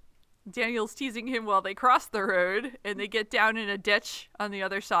 Daniel's teasing him while they cross the road, and they get down in a ditch on the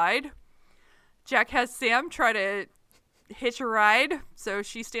other side. Jack has Sam try to hitch a ride, so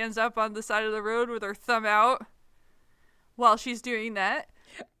she stands up on the side of the road with her thumb out while she's doing that.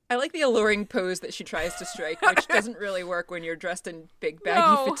 I like the alluring pose that she tries to strike, which doesn't really work when you're dressed in big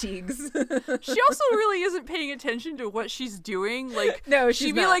baggy fatigues. She also really isn't paying attention to what she's doing. Like, no,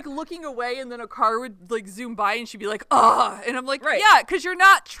 she'd be not. like looking away, and then a car would like zoom by, and she'd be like, "Ah!" And I'm like, right. "Yeah, because you're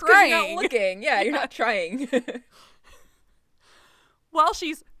not trying. You're not looking. Yeah, you're not trying." While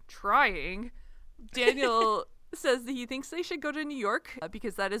she's trying, Daniel says that he thinks they should go to New York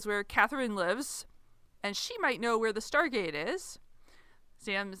because that is where Catherine lives, and she might know where the Stargate is.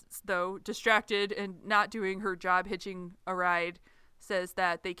 Sam's, though, distracted and not doing her job hitching a ride, says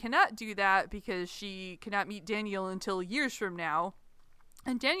that they cannot do that because she cannot meet Daniel until years from now.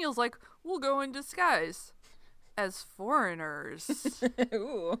 And Daniel's like, we'll go in disguise as foreigners.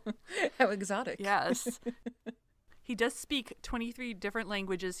 Ooh, how exotic. Yes. He does speak 23 different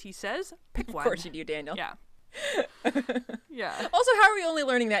languages, he says. Pick one. Of course you do, Daniel. Yeah. Yeah. Also, how are we only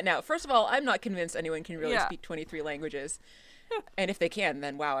learning that now? First of all, I'm not convinced anyone can really speak 23 languages. And if they can,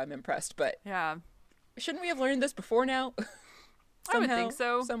 then wow, I'm impressed. But yeah, shouldn't we have learned this before now? I would think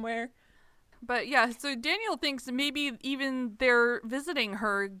so. Somewhere. But yeah, so Daniel thinks maybe even their visiting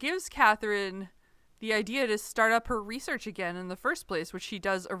her gives Catherine the idea to start up her research again in the first place, which she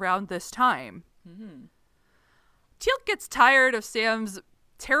does around this time. Mm-hmm. Teal'c gets tired of Sam's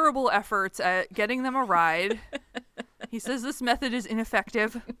terrible efforts at getting them a ride. He says this method is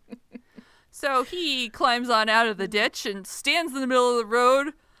ineffective. So he climbs on out of the ditch and stands in the middle of the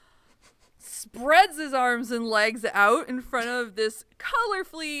road, spreads his arms and legs out in front of this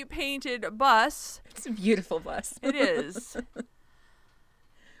colorfully painted bus. It's a beautiful bus. It is.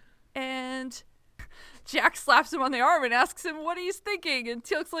 And Jack slaps him on the arm and asks him what he's thinking. And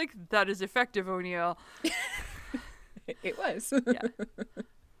Teal'c's like, that is effective, O'Neill. It was. Yeah.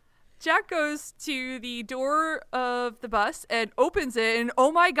 Jack goes to the door of the bus and opens it, and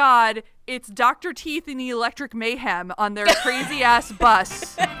oh my god, it's Dr. Teeth and the Electric Mayhem on their crazy-ass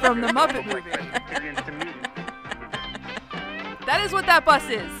bus from the Muppet movie. That is what that bus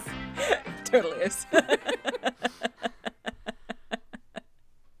is. Totally is.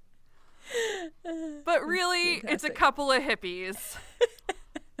 But really, it's a Fantastic. couple of hippies.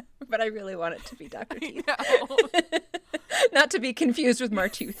 But I really want it to be Dr. Teeth. No. Not to be confused with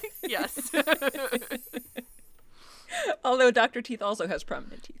Martooth. Yes. Although Dr. Teeth also has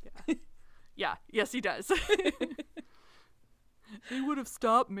prominent teeth. Yeah, yes, he does. They would have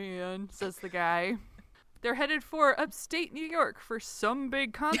stopped, man, says the guy. They're headed for upstate New York for some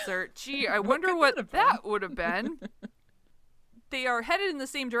big concert. Gee, I wonder could what that have that would have been. They are headed in the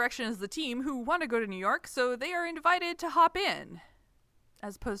same direction as the team who want to go to New York, so they are invited to hop in,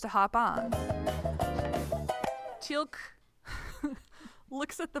 as opposed to hop on. Teal'c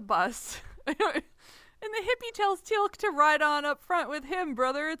looks at the bus, and the hippie tells Teal'c to ride on up front with him,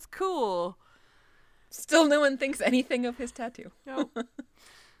 brother. It's cool. Still no one thinks anything of his tattoo. No.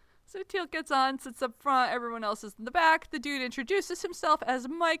 So Teal'c gets on, sits up front, everyone else is in the back. The dude introduces himself as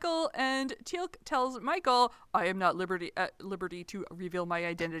Michael, and Teal'c tells Michael, I am not at liberty to reveal my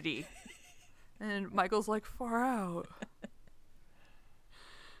identity. And Michael's like, far out.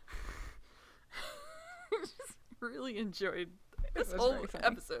 Really enjoyed this was whole very funny.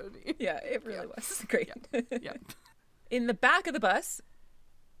 episode. Yeah, it really was. Great. Yeah. In the back of the bus,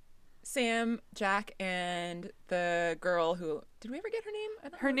 Sam, Jack, and the girl who... Did we ever get her name? I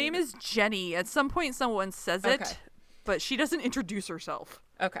don't Her know. name is Jenny. At some point someone says it, Okay. but she doesn't introduce herself.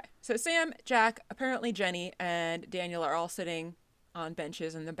 Okay. So Sam, Jack, apparently Jenny, and Daniel are all sitting on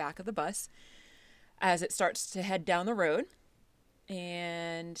benches in the back of the bus as it starts to head down the road.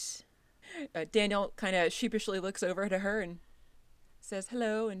 And Daniel kind of sheepishly looks over to her and says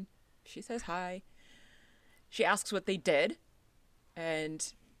hello, and she says hi. She asks what they did,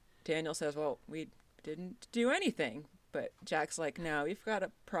 and Daniel says, well, we didn't do anything. But Jack's like, no, we've got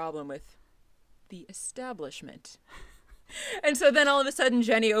a problem with the establishment. And so then all of a sudden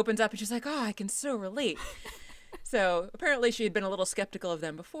Jenny opens up and she's like, oh, I can so relate. So apparently she had been a little skeptical of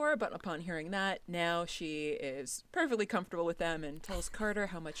them before, but upon hearing that, now she is perfectly comfortable with them and tells Carter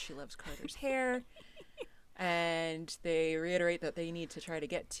how much she loves Carter's hair. And they reiterate that they need to try to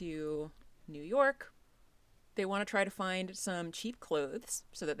get to New York. They want to try to find some cheap clothes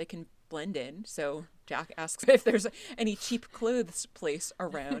so that they can blend in. So Jack asks if there's any cheap clothes place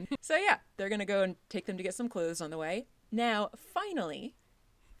around. So yeah, they're going to go and take them to get some clothes on the way. Now, finally,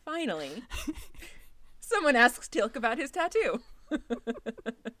 someone asks Teal'c about his tattoo.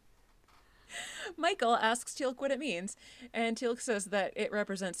 Michael asks Teal'c what it means, and Teal'c says that it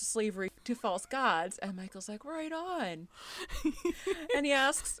represents slavery to false gods, and Michael's like, right on. And he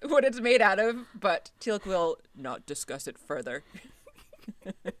asks what it's made out of, but Teal'c will not discuss it further.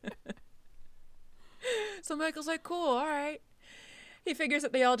 So Michael's like, cool, all right. He figures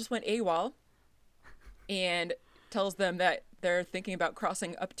that they all just went AWOL and tells them that they're thinking about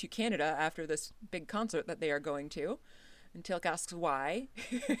crossing up to Canada after this big concert that they are going to. And Teal'c asks why.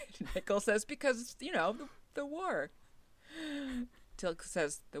 Michael says, because, you know, the war. Teal'c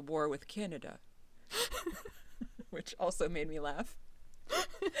says, the war with Canada. Which also made me laugh.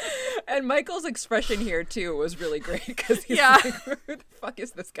 And Michael's expression here, too, was really great. Because he's like, who the fuck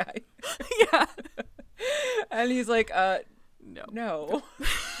is this guy? Yeah. And he's like, No. no.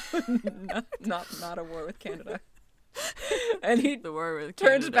 not a war with Canada. And he The war with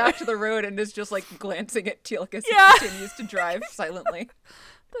turns Canada. back to the road and is just like glancing at Teal'c as Yeah. he continues to drive silently.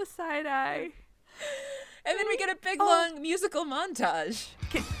 The side eye. And then we get a big long musical montage.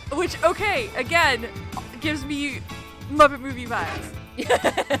 Which, okay, again, gives me Muppet movie vibes.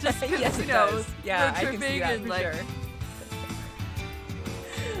 Just 'cause, Yes, you it know, does. Yeah, road I can see tripping that and, for like, sure.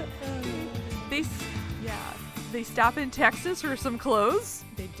 They stop in Texas for some clothes.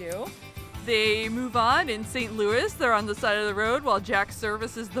 They do. They move on in St. Louis. They're on the side of the road while Jack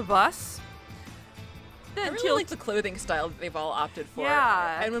services the bus. I Then really Teal'c like the clothing style that they've all opted for.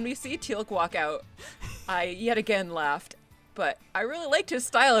 Yeah. And when we see Teal'c walk out, I yet again laughed. But I really liked his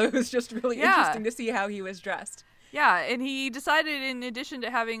style. It was just really Yeah. interesting to see how he was dressed. Yeah, and he decided, in addition to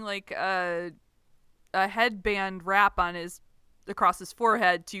having like a headband wrap on across his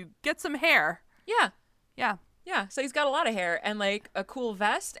forehead to get some hair. Yeah. Yeah. Yeah. So he's got a lot of hair and like a cool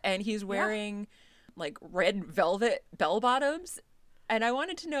vest, and he's wearing like red velvet bell bottoms. And I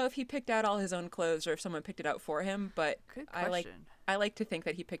wanted to know if he picked out all his own clothes or if someone picked it out for him, but Good I question. like to think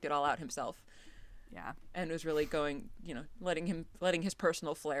that he picked it all out himself Yeah. and was really going, letting his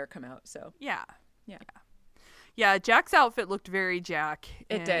personal flair come out. So Yeah. yeah. Yeah, Jack's outfit looked very Jack.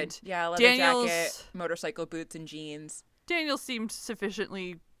 It and did. Yeah, leather Daniel's- jacket, motorcycle boots and jeans. Daniel seemed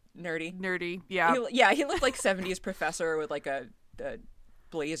sufficiently Nerdy. nerdy. Yeah. He looked like 70s professor with like a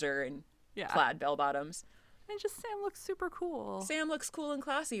blazer and Yeah. plaid bell bottoms. And just Sam looks super cool. Sam looks cool and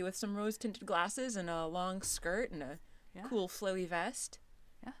classy with some rose-tinted glasses and a long skirt and a cool flowy vest.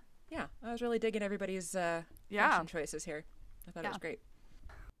 Yeah. Yeah, I was really digging everybody's fashion choices here. I thought it was great.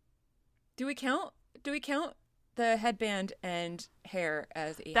 Do we count the headband and hair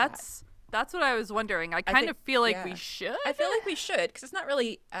as a hat? That's what I was wondering. I kind of feel like we should. I feel like we should, because it's not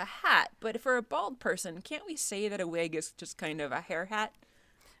really a hat, but for a bald person, can't we say that a wig is just kind of a hair hat?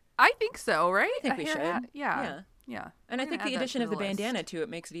 I think so, right? I think we hair should. hat? Yeah. And I I'm think gonna the add that addition to of the list. bandana to it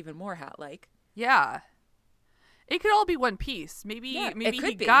makes it even more hat-like. Yeah. It could all be one piece. Maybe Yeah, maybe it he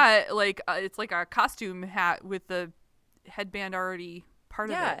could be. got like it's like a costume hat with the headband already part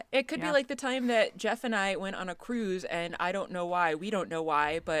of it. Yeah, it could be like the time that Jeff and I went on a cruise, and I don't know why, we don't know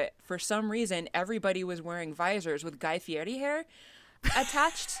why, but for some reason, everybody was wearing visors with Guy Fieri hair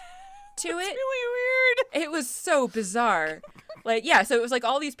attached to it. Really weird. It was so bizarre. Like, yeah, so it was like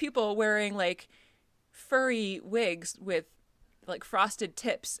all these people wearing like furry wigs with like frosted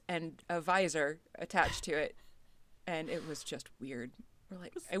tips and a visor attached to it. And it was just weird. We're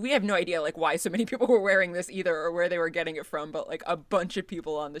like, we have no idea like why so many people were wearing this either or where they were getting it from, but like a bunch of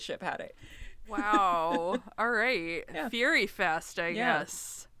people on the ship had it. Wow. All right. Yeah. Fury Fest, I Yeah.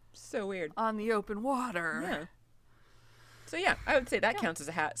 guess. So weird. On the open water. Yeah. So yeah, I would say that counts as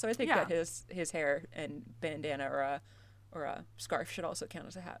a hat. So I think Yeah. that his hair and bandana or a scarf should also count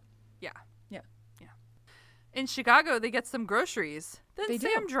as a hat. Yeah. Yeah. In Chicago, they get some groceries. Then They do.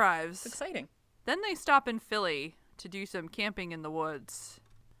 Sam drives. It's exciting. Then they stop in Philly to do some camping in the woods.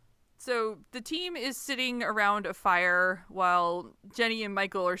 So the team is sitting around a fire while Jenny and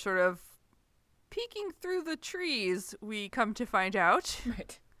Michael are sort of peeking through the trees, we come to find out.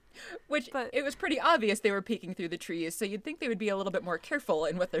 Right. Which But- it was pretty obvious they were peeking through the trees, so you'd think they would be a little bit more careful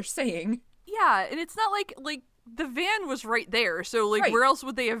in what they're saying. Yeah, and it's not like the van was right there, so like Right. where else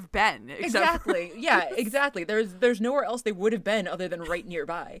would they have been? Except for- Exactly. Yeah, exactly. There's nowhere else they would have been other than right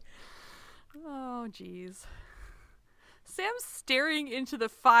nearby. Oh, jeez. Sam's staring into the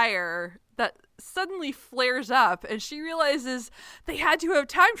fire that suddenly flares up, and she realizes they had to have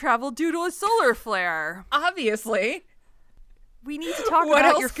time travel due to a solar flare. Obviously. We need to talk What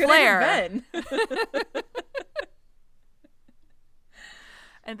about else your could flare. it have been?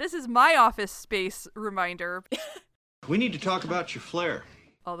 And this is my Office Space reminder, We need to talk about your flare.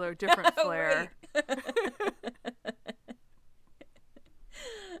 although different flare.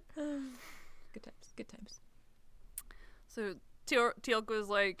 Good times. Good times. So Teal'c was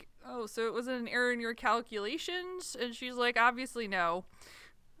like, "Oh, so it was an error in your calculations?" And she's like, "Obviously no."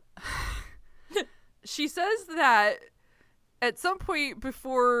 She says that at some point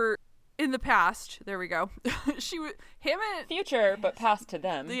before, in the past, there we go, him and, Future, but past to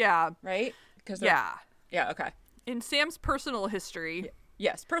them. yeah, Right? Because yeah. Yeah, okay. In Sam's personal history,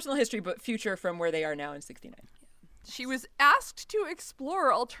 Yes, personal history, but future from where they are now in 69. she was asked to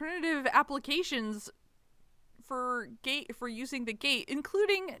explore alternative applications for using the gate,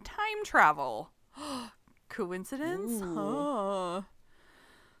 including time travel. Coincidence? Huh.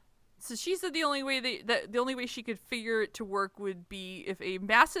 So she said the only way the only way she could figure it to work would be if a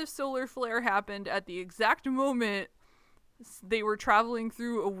massive solar flare happened at the exact moment they were traveling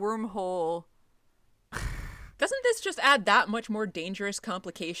through a wormhole. Doesn't this just add that much more dangerous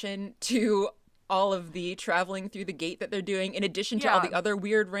complication to all of the traveling through the gate that they're doing, in addition to all Yeah. the other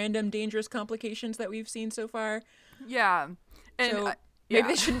weird, random, dangerous complications that we've seen so far? Yeah. And So yeah. maybe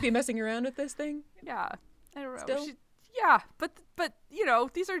they shouldn't be messing around with this thing? Yeah, I don't know. Still? Yeah, but you know,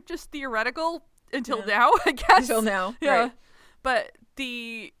 these are just theoretical until now, I guess. Until now, yeah. right. But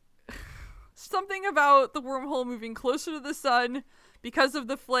the something about the wormhole moving closer to the sun because of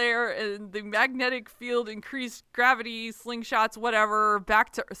the flare and the magnetic field increased gravity, slingshots, whatever,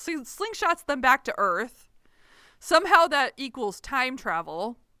 slingshots them back to Earth. Somehow that equals time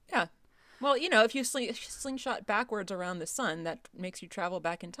travel. Yeah. Well, you know, if you slingshot backwards around the sun, that makes you travel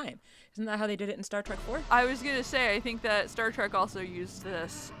back in time. Isn't that how they did it in Star Trek 4? I was gonna say, I think that Star Trek also used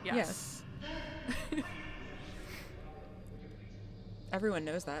this. Yes. Everyone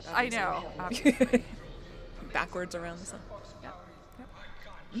knows that. I obviously. know, obviously. backwards around the sun.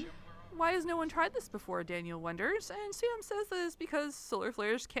 Why has no one tried this before, Daniel wonders, and Sam says that it's because solar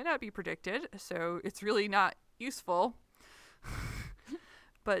flares cannot be predicted, so it's really not useful.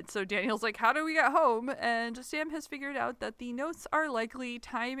 But so Daniel's like, how do we get home? And Sam has figured out that the notes are likely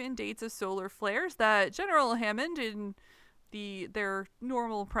time and dates of solar flares that General Hammond in their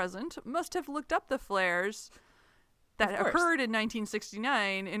normal present must have looked up the flares that occurred in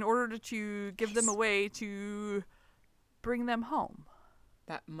 1969 in order to give them a way to bring them home.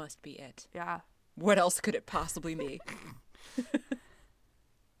 That must be it. Yeah. What else could it possibly be?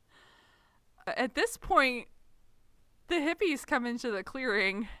 At this point, the hippies come into the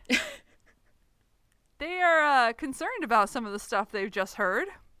clearing. They are concerned about some of the stuff they've just heard.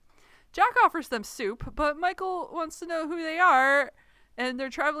 Jack offers them soup, but Michael wants to know who they are, and they're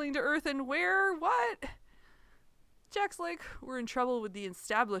traveling to Earth and where? What? Jack's like, we're in trouble with the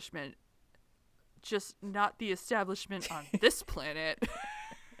establishment. Just not the establishment on this planet.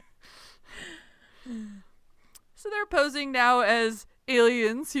 So they're posing now as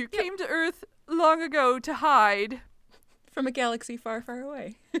aliens who came to Earth long ago to hide. From a galaxy far, far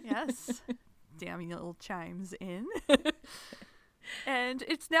away. Yes. Damn little chimes in. And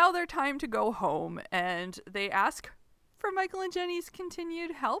it's now their time to go home, and they ask for Michael and Jenny's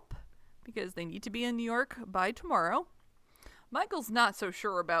continued help because they need to be in New York by tomorrow. Michael's not so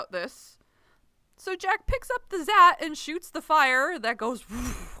sure about this. So Jack picks up the Zat and shoots the fire that goes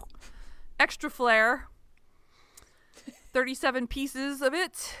extra flare. 37 pieces of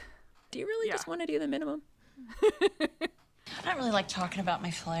it. Do you really just want to do the minimum? I don't really like talking about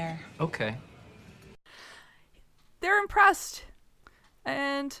my flare. Okay. They're impressed.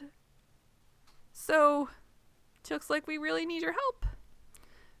 And so Chuck's like, we really need your help.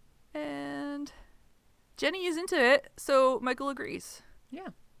 And Jenny is into it, so Michael agrees. Yeah.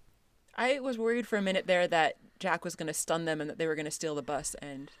 I was worried for a minute there that Jack was going to stun them and that they were going to steal the bus,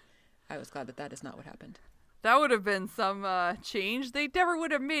 and I was glad that that is not what happened. That would have been some change. They never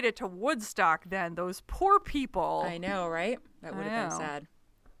would have made it to Woodstock then, those poor people. I know, right? That would have been sad.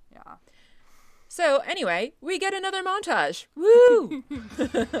 Yeah. So, anyway, we get another montage. Woo!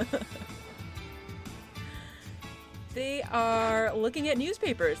 They are looking at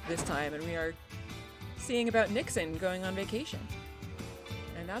newspapers this time, and we are seeing about Nixon going on vacation.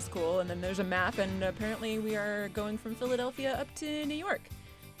 And that's cool. And then there's a map, and apparently we are going from Philadelphia up to New York.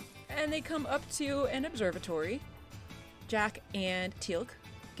 And they come up to an observatory. Jack and Teal'c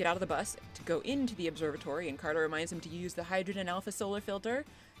get out of the bus to go into the observatory, and Carter reminds him to use the hydrogen alpha solar filter.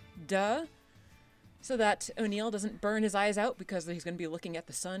 Duh. So that O'Neill doesn't burn his eyes out because he's going to be looking at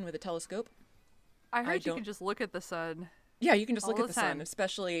the sun with a telescope. I heard you can just look at the sun. Yeah, you can just all look at the time. sun,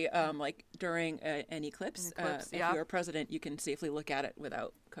 especially like during an eclipse. If you're president, you can safely look at it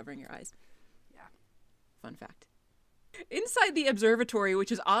without covering your eyes. Yeah. Fun fact. Inside the observatory,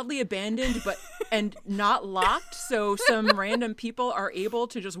 which is oddly abandoned and not locked, so some random people are able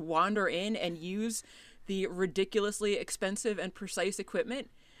to just wander in and use the ridiculously expensive and precise equipment.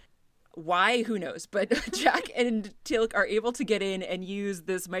 Why? Who knows? But Jack and Teal'c are able to get in and use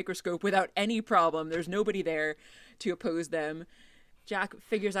this microscope without any problem. There's nobody there to oppose them. Jack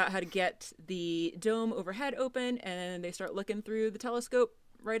figures out how to get the dome overhead open, and they start looking through the telescope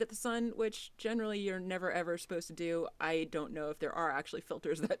right at the sun, which generally you're never ever supposed to do. I don't know if there are actually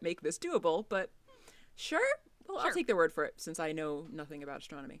filters that make this doable, but sure. Well, I'll take their word for it since I know nothing about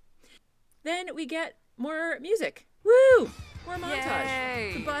astronomy. Then we get more music. Woo! More montage.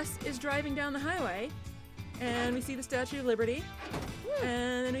 Yay! The bus is driving down the highway, and we see the Statue of Liberty,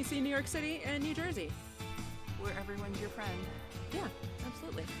 and then we see New York City and New Jersey. Where everyone's your friend. Yeah,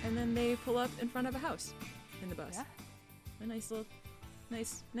 absolutely. And then they pull up in front of a house in the bus. Yeah. A nice little,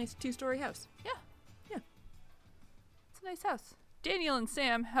 nice 2-story house. Yeah. Yeah. It's a nice house. Daniel and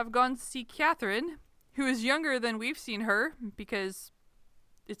Sam have gone to see Catherine, who is younger than we've seen her because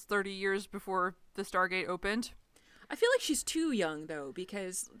it's 30 years before the Stargate opened. I feel like she's too young though,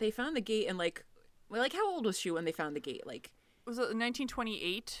 because they found the gate and how old was she when they found the gate? Like, was it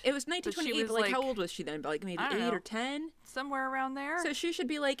 1928? it was 1928, but how old was she then? Like maybe 8 or 10? Somewhere around there. So she should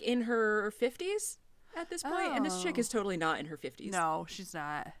be like in her 50s at this point, and this chick is totally not in her 50s. No, she's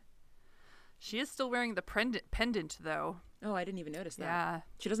not. She is still wearing the pendant though. Oh, I didn't even notice that. Yeah.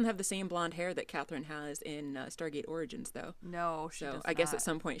 She doesn't have the same blonde hair that Catherine has in Stargate Origins, though. No, she does So I guess not. at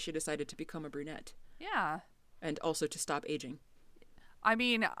some point she decided to become a brunette. Yeah. And also to stop aging. I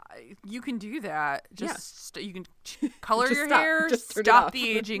mean, you can do that. Just you can color Just your stop. hair, Just turn it stop off.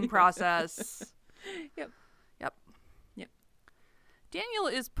 the aging process. Yep. Yep. Yep. Daniel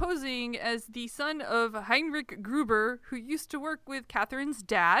is posing as the son of Heinrich Gruber, who used to work with Catherine's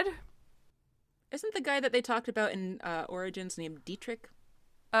dad. Isn't the guy that they talked about in Origins named Dietrich?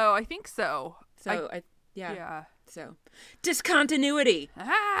 Oh, I think so. So Yeah. So discontinuity.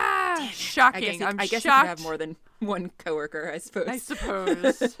 Shocking. I guess shocked. you could have more than one coworker, I suppose. I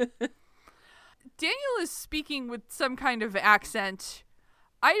suppose. Daniel is speaking with some kind of accent.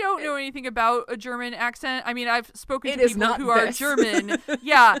 I don't know anything about a German accent. I mean, I've spoken to people who are German.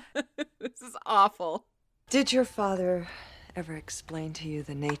 Yeah. This is awful. Did your father ever explain to you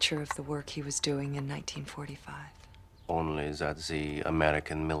the nature of the work he was doing in 1945? Only that the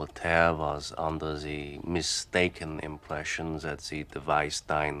American military was under the mistaken impression that the device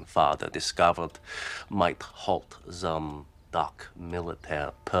Dein father discovered might halt some dark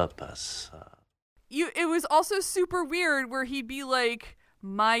military purpose. It was also super weird where he'd be like,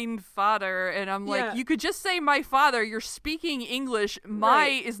 "Mein Vater," and I'm like, you could just say "my father." You're speaking English. My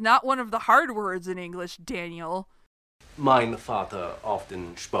is not one of the hard words in English, Daniel. Mein Vater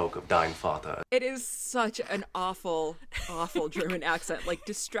often spoke of Dein Vater. It is such an awful, awful German accent, like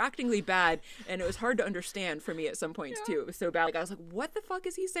distractingly bad, and it was hard to understand for me at some points too. It was so bad. Like I was like, what the fuck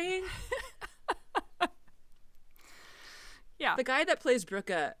is he saying? Yeah. The guy that plays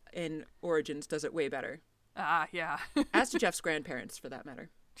Brücke in Origins does it way better. Yeah. As do Jeff's grandparents, for that matter.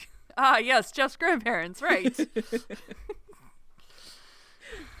 Yes, Jeff's grandparents, right.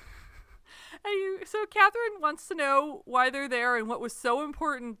 So Catherine wants to know why they're there and what was so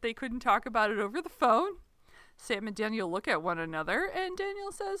important they couldn't talk about it over the phone. Sam and Daniel look at one another, and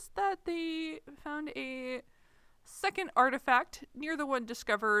Daniel says that they found a second artifact near the one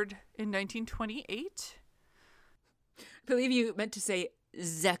discovered in 1928. I believe you meant to say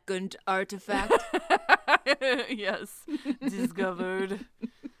second artifact. Yes, discovered.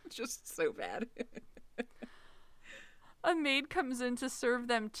 Just so bad. A maid comes in to serve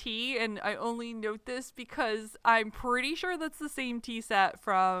them tea, and I only note this because I'm pretty sure that's the same tea set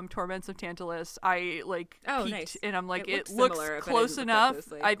from Torments of Tantalus. I peeked, nice. And I'm like, it looks looks similar, close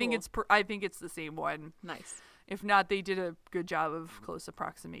enough. I think cool. I think it's the same one. Nice. If not, they did a good job of close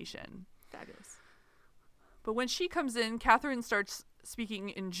approximation. Fabulous. But when she comes in, Catherine starts speaking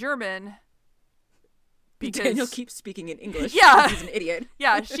in German. Because Daniel keeps speaking in English. Yeah, he's an idiot.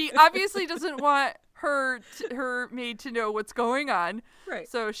 Yeah, she obviously doesn't want her maid to know what's going on. Right.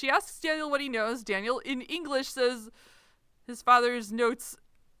 So she asks Daniel what he knows. Daniel, in English, says his father's notes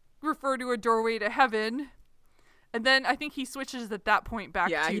refer to a doorway to heaven. And then I think he switches at that point back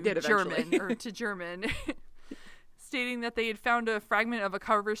to German, stating that they had found a fragment of a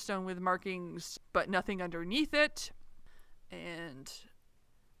cover stone with markings, but nothing underneath it. And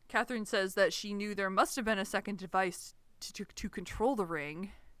Catherine says that she knew there must have been a second device to control the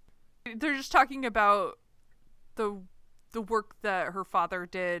ring. They're just talking about the work that her father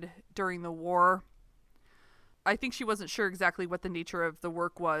did during the war. I think she wasn't sure exactly what the nature of the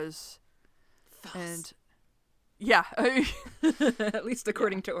work was. False. And yeah. At least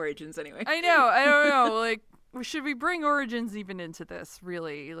according to Origins, anyway. I know. I don't know. Like, should we bring Origins even into this,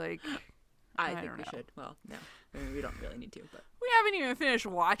 really? Like, I think we should. Well, no. I mean, we don't really need to, but we haven't even finished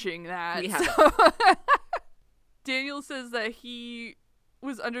watching that. We haven't. Daniel says that he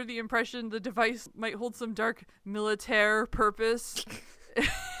was under the impression the device might hold some dark militaire purpose.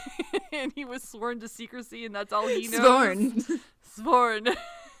 And he was sworn to secrecy, and that's all he knows. Sworn.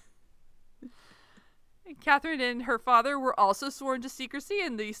 Catherine and her father were also sworn to secrecy,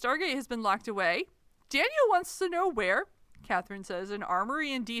 and the Stargate has been locked away. Daniel wants to know where. Catherine says an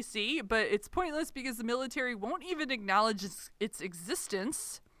armory in D.C., but it's pointless because the military won't even acknowledge its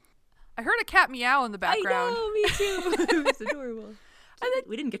existence. I heard a cat meow in the background. I know, me too. It was adorable.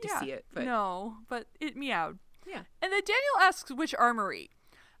 We didn't get to see it, but no, but it meowed. Yeah. And then Daniel asks which armory.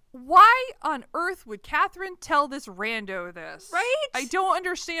 Why on earth would Catherine tell this rando this? Right? I don't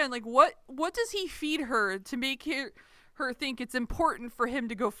understand. Like, what does he feed her to make her think it's important for him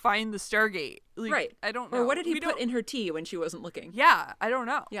to go find the Stargate? Like, right. I don't know. Or what did he put in her tea when she wasn't looking? Yeah, I don't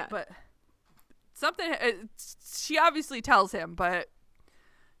know. Yeah. But something, she obviously tells him, but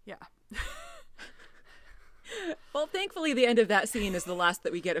yeah. Well, thankfully, the end of that scene is the last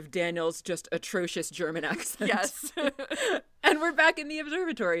that we get of Daniel's just atrocious German accent. Yes. And we're back in the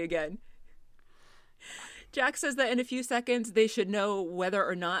observatory again. Jack says that in a few seconds, they should know whether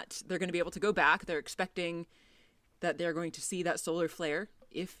or not they're going to be able to go back. They're expecting that they're going to see that solar flare,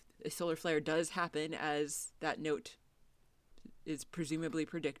 if a solar flare does happen, as that note is presumably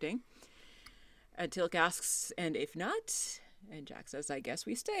predicting. And Teal'c asks, and if not... And Jack says, I guess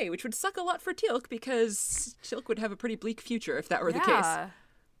we stay, which would suck a lot for Teal'c because Teal'c would have a pretty bleak future if that were the case.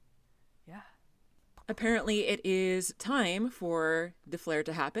 Yeah. Apparently, it is time for the flare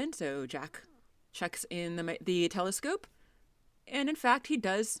to happen, so Jack checks in the telescope, and in fact, he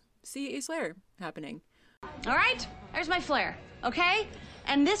does see a flare happening. All right, there's my flare, okay?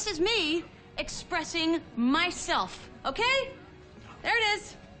 And this is me expressing myself, okay? There it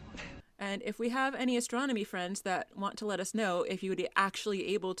is. And if we have any astronomy friends that want to let us know if you would actually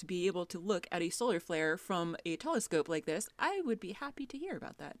be able to look at a solar flare from a telescope like this, I would be happy to hear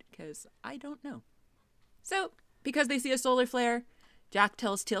about that, because I don't know. So, because they see a solar flare, Jack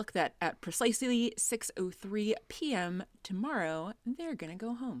tells Teal'c that at precisely 6:03 p.m. tomorrow, they're gonna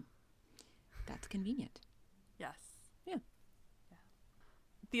go home. That's convenient. Yes. Yeah.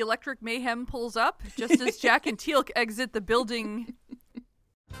 The electric mayhem pulls up just as Jack and Teal'c exit the building.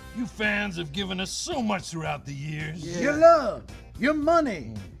 You fans have given us so much throughout the years. Your love, your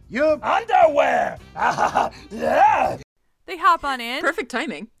money, your Underwear! Yeah! They hop on in. Perfect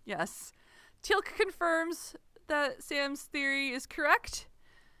timing. Yes. Teal'c confirms that Sam's theory is correct.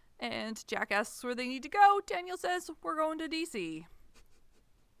 And Jack asks where they need to go. Daniel says, we're going to DC.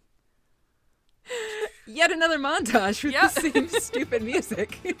 Yet another montage with Yep. the same stupid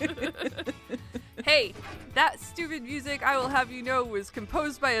music. Hey, that stupid music, I will have you know, was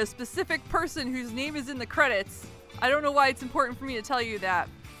composed by a specific person whose name is in the credits. I don't know why it's important for me to tell you that.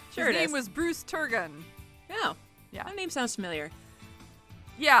 Sure His it name is. was Bruce Turgon. Oh, Yeah. that name sounds familiar.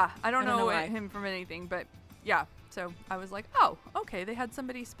 Yeah, I don't I don't know know why. him from anything, but yeah. So I was like, oh, okay, they had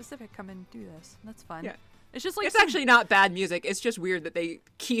somebody specific come and do this. That's fun. Yeah. It's just like It's actually not bad music. It's just weird that they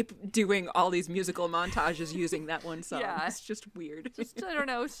keep doing all these musical montages using that one song. Yeah. It's just weird. just I don't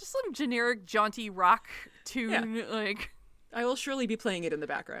know. It's just some generic jaunty rock tune. Yeah. Like, I will surely be playing it in the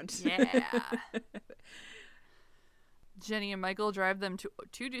background. yeah. Jenny and Michael drive them to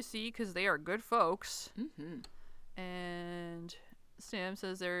DC because they are good folks. Mm-hmm. And Sam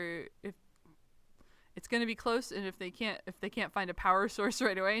says if it's going to be close, and if they can't find a power source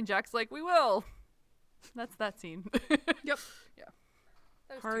right away, and Jack's like, we will. That's that scene. Yep. Yeah.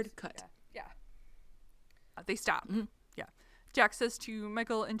 That was Hard too- cut. Yeah. They stop. Yeah. Jack says to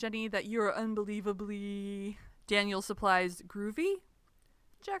Michael and Jenny that you're unbelievably. Daniel supplies groovy.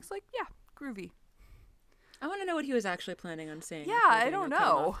 Jack's like, yeah, groovy. I want to know what he was actually planning on saying. Yeah, before I they don't cut him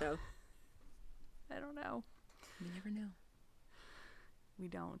know. off, though. I don't know. You never know. We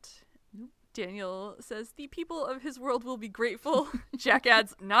don't. Daniel says the people of his world will be grateful. Jack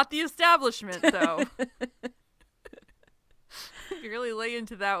adds, not the establishment, though. You really lay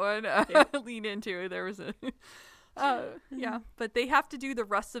into that one. Lean into it. There was a... yeah, but they have to do the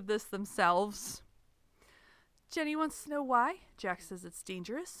rest of this themselves. Jenny wants to know why. Jack says it's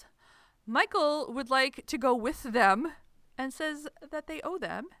dangerous. Michael would like to go with them and says that they owe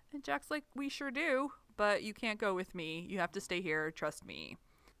them. And Jack's like, we sure do, but you can't go with me. You have to stay here. Trust me.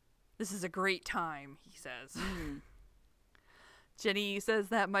 This is a great time, he says. Jenny says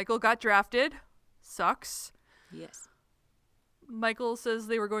that Michael got drafted. Sucks. Yes. Michael says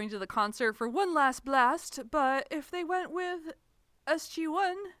they were going to the concert for one last blast, but if they went with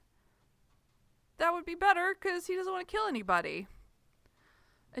SG-1, that would be better because he doesn't want to kill anybody.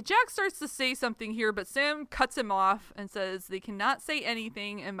 And Jack starts to say something here, but Sam cuts him off and says they cannot say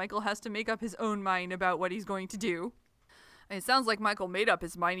anything, and Michael has to make up his own mind about what he's going to do. And it sounds like Michael made up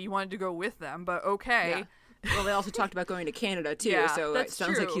his mind he wanted to go with them, but okay. Yeah. Well, they also talked about going to Canada, too, Yeah, so it that's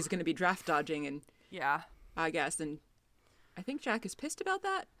sounds like true. he's going to be draft dodging, and Yeah. I guess, and I think Jack is pissed about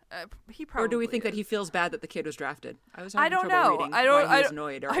that. He probably Or do we think that is. he feels bad that the kid was drafted? I was I having don't trouble know. reading I don't. why he was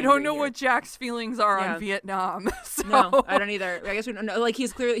annoyed or I don't angry know here. what Jack's feelings are Yeah. on Vietnam. So. No, I don't either. I guess we don't know. Like,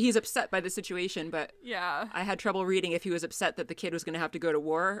 he's upset by the situation, but Yeah. I had trouble reading if he was upset that the kid was going to have to go to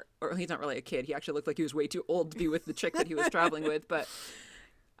war, or he's not really a kid. He actually looked like he was way too old to be with the chick that he was traveling with, but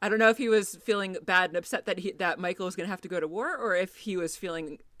I don't know if he was feeling bad and upset that Michael was going to have to go to war, or if he was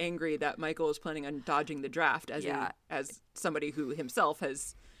feeling angry that Michael was planning on dodging the draft as somebody who himself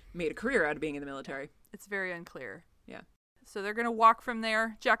has made a career out of being in the military. It's very unclear. Yeah. So they're going to walk from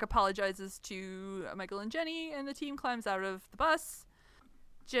there. Jack apologizes to Michael and Jenny, and the team climbs out of the bus.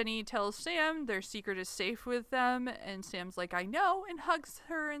 Jenny tells Sam their secret is safe with them, and Sam's like, I know, and hugs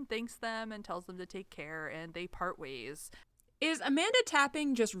her and thanks them and tells them to take care, and they part ways. Is Amanda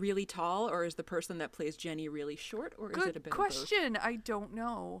Tapping just really tall, or is the person that plays Jenny really short, or is it a Good bit question. I don't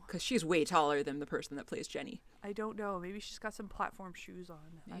know. Because she's way taller than the person that plays Jenny. I don't know. Maybe she's got some platform shoes on.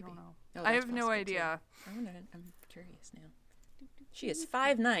 I don't know. Oh, I that's have no possible, idea. too. I'm curious now. She is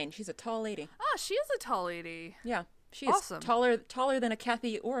 5'9". She's a tall lady. Ah, she is a tall lady. Yeah, she is Awesome. taller than a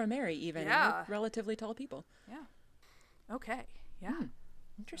Kathy or a Mary, even. and they're Yeah. relatively tall people. Yeah. Okay. Yeah.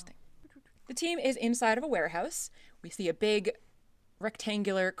 Interesting. The team is inside of a warehouse. We see a big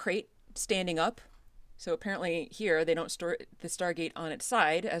rectangular crate standing up. So apparently here they don't store the Stargate on its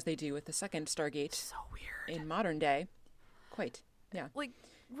side as they do with the second Stargate. So weird. In modern day. Quite. Yeah. Like,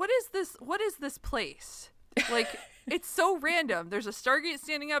 what is this? What is this place? Like, it's so random. There's a Stargate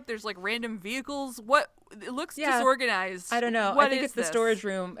standing up. There's like random vehicles. What? It looks disorganized. I don't know. What I think is it's the this? storage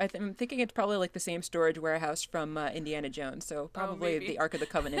room. I'm thinking it's probably like the same storage warehouse from Indiana Jones. So probably maybe. the Ark of the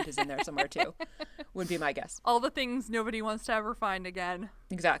Covenant is in there somewhere too. Would be my guess. All the things nobody wants to ever find again.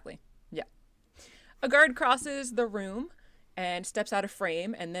 Exactly. Yeah. A guard crosses the room and steps out of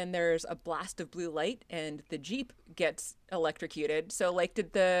frame, and then there's a blast of blue light, and the Jeep gets electrocuted. So, like,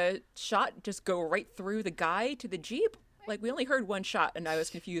 did the shot just go right through the guy to the Jeep? Like, we only heard one shot, and I was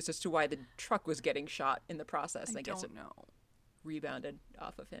confused as to why the truck was getting shot in the process. I guess don't it know. rebounded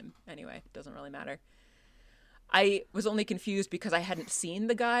off of him. Anyway, it doesn't really matter. I was only confused because I hadn't seen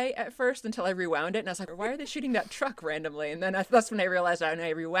the guy at first until I rewound it, and I was like, why are they shooting that truck randomly? And then that's when I realized when I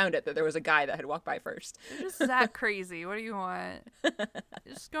rewound it that there was a guy that had walked by first. You're just that crazy. What do you want?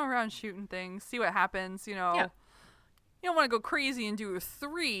 Just go around shooting things, see what happens, you know. Yeah. You don't want to go crazy and do a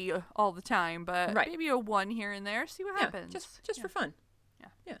 3 all the time, but Right. maybe a 1 here and there, see what happens. Just for fun.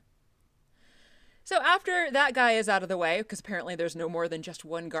 Yeah. So after that guy is out of the way, because apparently there's no more than just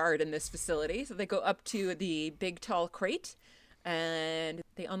one guard in this facility, so they go up to the big tall crate and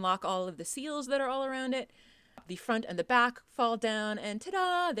they unlock all of the seals that are all around it. The front and the back fall down, and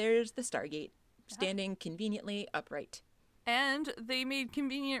ta-da, there's the Stargate standing conveniently upright. And they made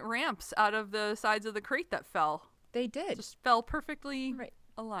convenient ramps out of the sides of the crate that fell. They did. Just fell perfectly Right.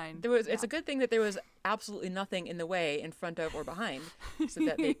 aligned. It's a good thing that there was absolutely nothing in the way in front of or behind, so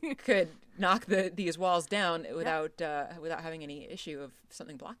that they could knock these walls down without having any issue of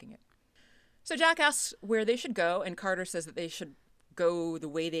something blocking it. So Jack asks where they should go, and Carter says that they should go the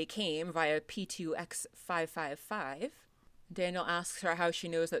way they came via P2X555. Daniel asks her how she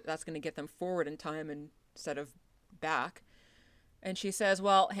knows that that's going to get them forward in time instead of back, and she says,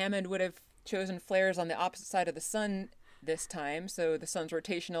 well, Hammond would have chosen flares on the opposite side of the sun this time, so the sun's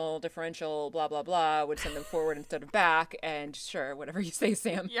rotational differential blah blah blah would send them forward instead of back, and sure, whatever you say,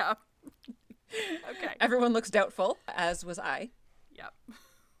 Sam. Yeah. Okay. Everyone looks doubtful, as was I. Yep.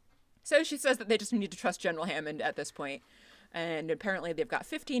 So she says that they just need to trust General Hammond at this point, and apparently they've got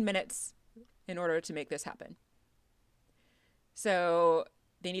 15 minutes in order to make this happen. So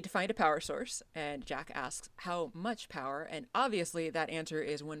they need to find a power source, and Jack asks how much power, and obviously that answer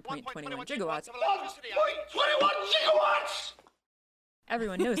is 1.21 gigawatts. 1.21 gigawatts!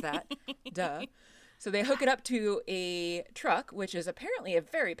 Everyone knows that. Duh. So they hook it up to a truck, which is apparently a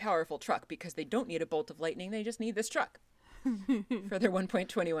very powerful truck because they don't need a bolt of lightning. They just need this truck for their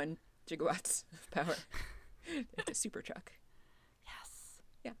 1.21 gigawatts of power. It's a super truck. Yes.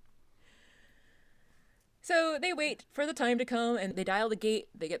 Yeah. So they wait for the time to come and they dial the gate.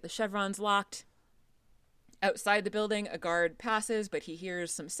 They get the chevrons locked. Outside the building, a guard passes, but he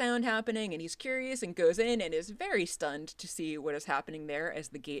hears some sound happening and he's curious and goes in and is very stunned to see what is happening there as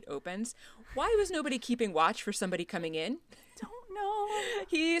the gate opens. Why was nobody keeping watch for somebody coming in? Don't know.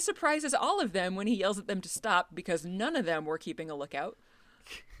 He surprises all of them when he yells at them to stop because none of them were keeping a lookout.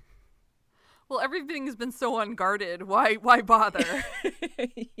 Well, everything has been so unguarded. Why bother?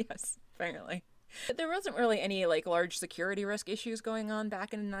 Yes, apparently. There wasn't really any like large security risk issues going on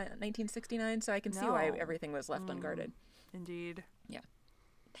back in 1969, so I can see why No. everything was left unguarded. Indeed. Yeah.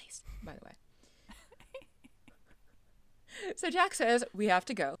 Nice, by the way. So Jack says, we have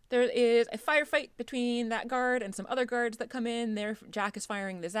to go. There is a firefight between that guard and some other guards that come in. Jack is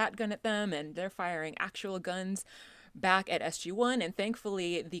firing the Zat gun at them, and they're firing actual guns back at SG-1, and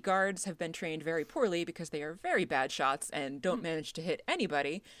thankfully the guards have been trained very poorly because they are very bad shots and don't manage to hit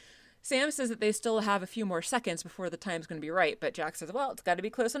anybody. Sam says that they still have a few more seconds before the time's going to be right, but Jack says, well, it's got to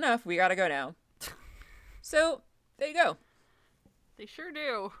be close enough. We got to go now. So, there you go. They sure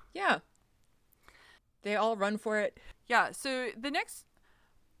do. Yeah. They all run for it. Yeah, so the next...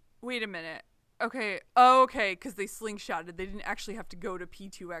 Wait a minute. Okay. Oh, okay, because they slingshotted. They didn't actually have to go to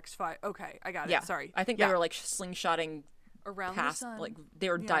P2X5. Okay, I got Yeah. it. Sorry. I think they were like slingshotting around past, the sun. like they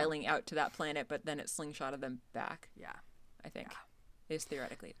were Yeah. dialing out to that planet, but then it slingshotted them back, Yeah. I think. Is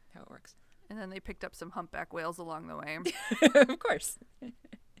theoretically how it works. And then they picked up some humpback whales along the way. Of course.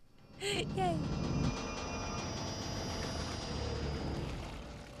 Yay.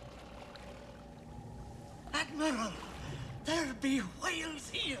 Admiral, there be whales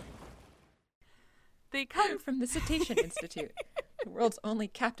here. They come From the Cetacean Institute, the world's only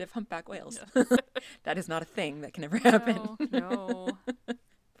captive humpback whales. That is not a thing that can ever happen. No.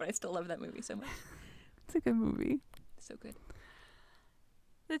 But I still love that movie so much. It's a good movie. So good.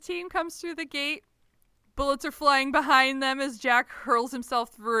 The team comes through the gate. Bullets are flying behind them as Jack hurls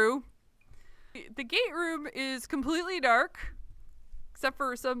himself through. The gate room is completely dark, except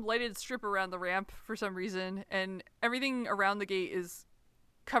for some lighted strip around the ramp for some reason, and everything around the gate is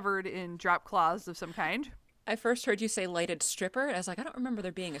covered in drop cloths of some kind. I first heard you say lighted stripper, and I was like, I don't remember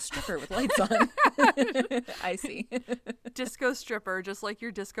there being a stripper with lights on. I see. Disco stripper, just like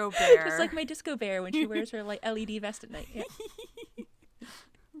your disco bear. Just like my disco bear when she wears her like LED vest at night. Yeah.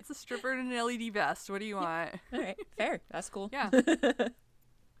 It's a stripper in an LED vest. What do you want? All right, fair. That's cool. Yeah.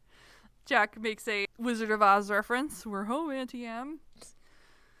 Jack makes a Wizard of Oz reference. We're home, Auntie Em.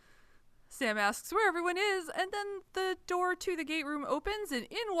 Sam asks where everyone is, and then the door to the gate room opens, and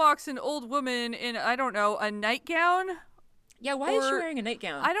in walks an old woman in, I don't know, a nightgown? Yeah, why is she wearing a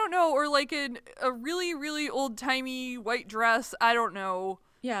nightgown? I don't know, or like a really, really old-timey white dress. I don't know.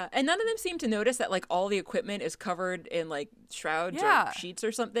 Yeah, and none of them seem to notice that, like, all the equipment is covered in, like, shrouds or sheets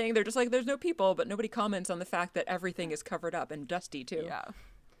or something. They're just like, there's no people, but nobody comments on the fact that everything is covered up and dusty, too. Yeah.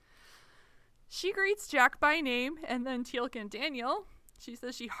 She greets Jack by name, and then Teal'c and Daniel. She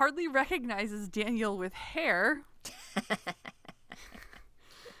says she hardly recognizes Daniel with hair.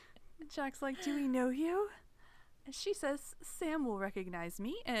 Jack's like, do we know you? And she says Sam will recognize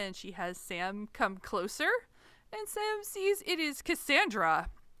me, and she has Sam come closer, and Sam sees it is Cassandra,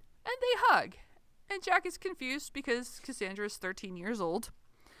 and they hug. And Jack is confused because Cassandra is 13 years old.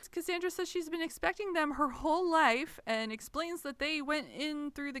 Cassandra says she's been expecting them her whole life and explains that they went in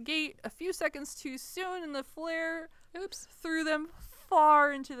through the gate a few seconds too soon and the flare threw them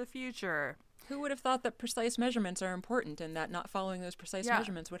far into the future. Who would have thought that precise measurements are important and that not following those precise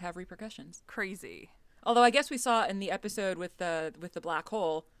measurements would have repercussions? Crazy. Although I guess we saw in the episode with the black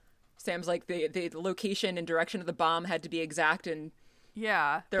hole, Sam's like the location and direction of the bomb had to be exact, and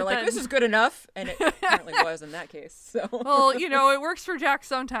they're like, this is good enough, and it apparently was in that case. So well, you know, it works for Jack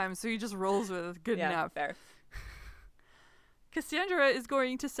sometimes, so he just rolls with good enough. Fair. Cassandra is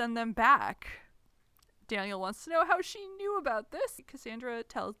going to send them back. Daniel wants to know how she knew about this. Cassandra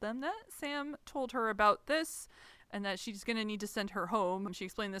tells them that Sam told her about this and that she's going to need to send her home. She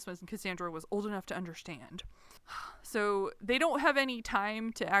explained this when Cassandra was old enough to understand. So they don't have any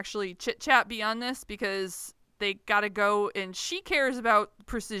time to actually chit-chat beyond this because they got to go, and she cares about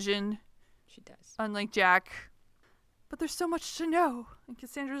precision. She does. Unlike Jack. But there's so much to know. And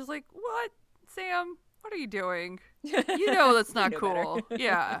Cassandra's like, what? Sam, what are you doing? You know that's not cool.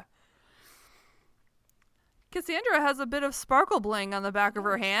 Yeah. Cassandra has a bit of sparkle bling on the back of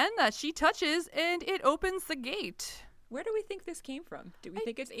her hand that she touches, and it opens the gate. Where do we think this came from? Do we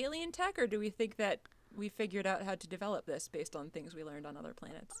think it's alien tech, or do we think that we figured out how to develop this based on things we learned on other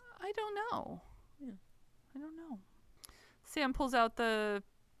planets? I don't know. Yeah. I don't know. Sam pulls out the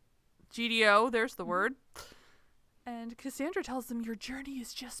GDO, there's the word, and Cassandra tells them your journey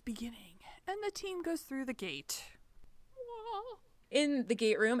is just beginning, and the team goes through the gate. In the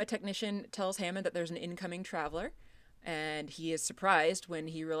gate room, a technician tells Hammond that there's an incoming traveler, and he is surprised when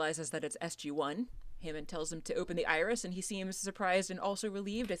he realizes that it's SG-1. Hammond tells him to open the iris, and he seems surprised and also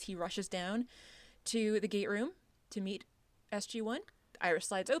relieved as he rushes down to the gate room to meet SG-1. The iris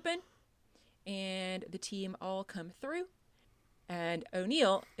slides open, and the team all come through, and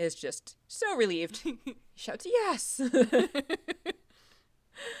O'Neill is just so relieved. He shouts, yes! And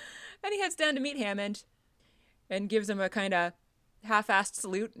he heads down to meet Hammond and gives him a kind of half-assed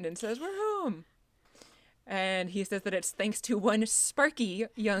salute and then says, we're home. And he says that it's thanks to one sparky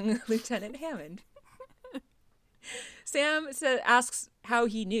young Lieutenant Hammond. Sam asks how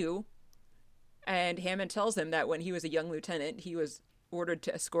he knew, and Hammond tells him that when he was a young lieutenant, he was ordered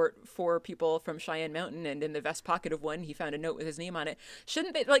to escort 4 people from Cheyenne Mountain, and in the vest pocket of one, he found a note with his name on it.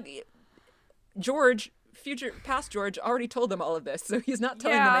 Shouldn't they, like, past George already told them all of this, so he's not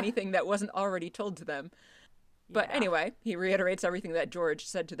telling them anything that wasn't already told to them. But anyway, he reiterates everything that George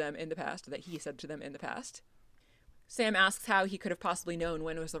said to them in the past, that he said to them in the past. Sam asks how he could have possibly known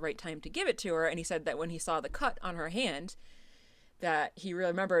when was the right time to give it to her, and he said that when he saw the cut on her hand, that he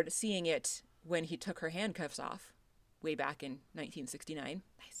remembered seeing it when he took her handcuffs off, way back in 1969.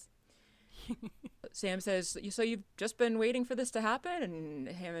 Nice. Sam says, so you've just been waiting for this to happen? And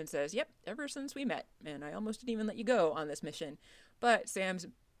Hammond says, yep, ever since we met, and I almost didn't even let you go on this mission. But Sam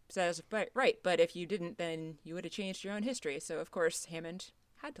says, right, but if you didn't, then you would have changed your own history. So, of course, Hammond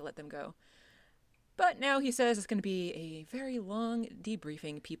had to let them go. But now he says it's going to be a very long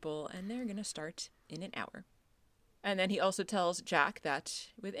debriefing, people, and they're going to start in an hour. And then he also tells Jack that,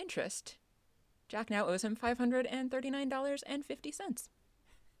 with interest, Jack now owes him $539.50.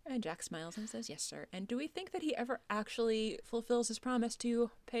 And Jack smiles and says, yes, sir. And do we think that he ever actually fulfills his promise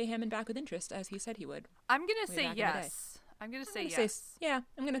to pay Hammond back with interest, as he said he would? I'm going to say yes. I'm going to say yes.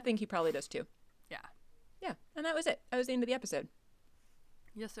 I'm going to think he probably does too. Yeah. Yeah, and that was it. That was the end of the episode.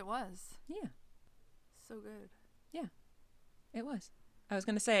 Yes, it was. Yeah. So good. Yeah, it was. I was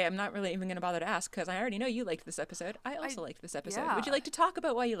going to say, I'm not really even going to bother to ask because I already know you liked this episode. I also liked this episode. yeah. Would you like to talk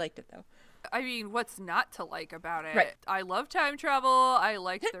about why you liked it, though? I mean, what's not to like about it? Right. I love time travel. I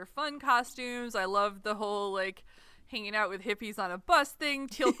liked their fun costumes. I loved the whole, like, hanging out with hippies on a bus thing.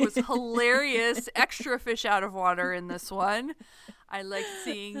 Teal'c was hilarious. Extra fish out of water in this one. I liked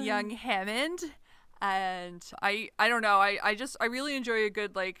seeing young Hammond. And I don't know. I really enjoy a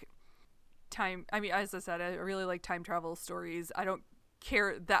good, like, time. I mean, as I said, I really like time travel stories. I don't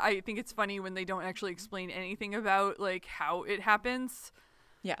care that. I think it's funny when they don't actually explain anything about, like, how it happens.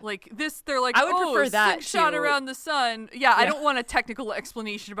 Yeah. Like this, they're like, I would prefer that shot to- around the sun. Yeah, I don't want a technical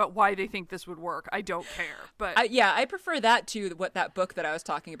explanation about why they think this would work. I don't care. But I prefer that to what that book that I was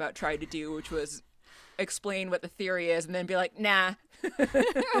talking about tried to do, which was explain what the theory is and then be like, nah,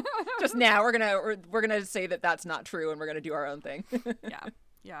 just nah. We're gonna say that that's not true and we're gonna do our own thing.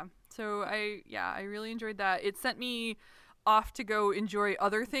 yeah. So I really enjoyed that. It sent me off to go enjoy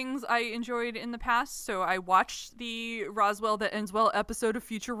other things I enjoyed in the past. So I watched the Roswell That Ends Well episode of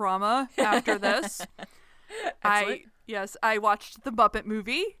Futurama after this. I watched the Muppet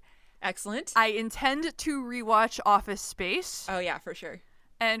movie. Excellent. I intend to rewatch Office Space. Oh yeah, for sure.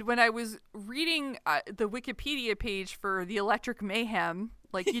 And when I was reading the Wikipedia page for The Electric Mayhem,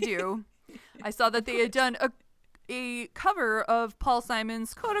 like you do, I saw that they had done a cover of Paul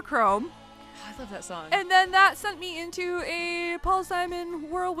Simon's Kodachrome. I love that song. And then that sent me into a Paul Simon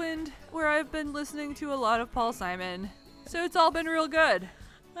whirlwind where I've been listening to a lot of Paul Simon. So it's all been real good.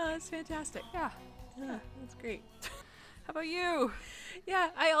 Oh, that's fantastic. Yeah, that's great. How about you? Yeah,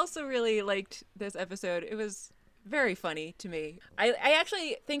 I also really liked this episode. It was very funny to me. I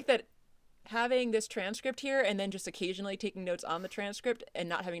actually think that having this transcript here and then just occasionally taking notes on the transcript and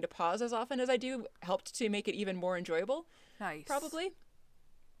not having to pause as often as I do helped to make it even more enjoyable. Nice. Probably.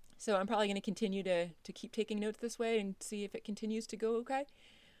 So I'm probably going to continue to keep taking notes this way and see if it continues to go okay.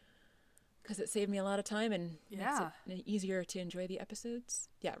 Because it saved me a lot of time and makes it easier to enjoy the episodes.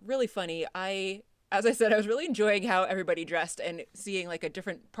 Yeah, really funny. As I said, I was really enjoying how everybody dressed and seeing like a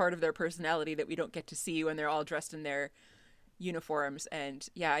different part of their personality that we don't get to see when they're all dressed in their uniforms. And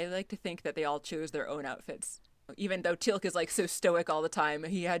yeah, I like to think that they all chose their own outfits. Even though Teal'c is like so stoic all the time,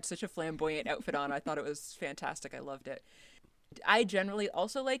 he had such a flamboyant outfit on. I thought it was fantastic. I loved it. I generally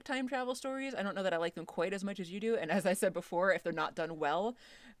also like time travel stories. I don't know that I like them quite as much as you do. And as I said before, if they're not done well,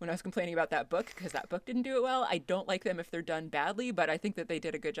 when I was complaining about that book, because that book didn't do it well, I don't like them if they're done badly, but I think that they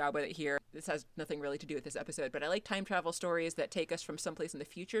did a good job with it here. This has nothing really to do with this episode, but I like time travel stories that take us from someplace in the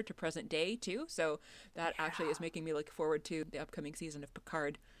future to present day too. So that actually is making me look forward to the upcoming season of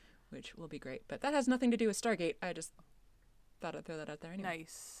Picard, which will be great. But that has nothing to do with Stargate. I just thought I'd throw that out there anyway.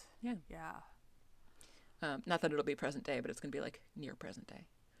 Nice. Yeah. Not that it'll be present day, but it's going to be like near present day.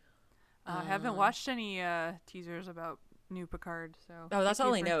 I haven't watched any teasers about new Picard, so. Oh, that's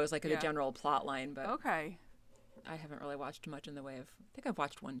all I know is like the general plot line, but. Okay. I haven't really watched much in the way of. I think I've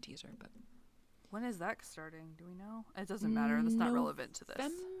watched one teaser, but. When is that starting? Do we know? It doesn't matter. That's not relevant to this.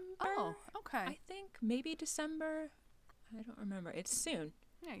 November, Oh, okay. I think maybe December. I don't remember. It's soon.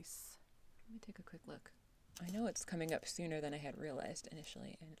 Nice. Let me take a quick look. I know it's coming up sooner than I had realized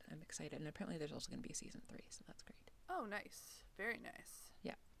initially, and I'm excited. And apparently there's also going to be a season 3, so that's great. Oh, nice. Very nice.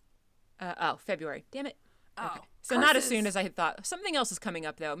 Yeah. February. Damn it. Oh. Okay. So not as soon as I had thought. Something else is coming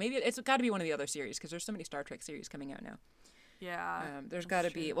up, though. Maybe it's got to be one of the other series, because there's so many Star Trek series coming out now. Yeah. There's got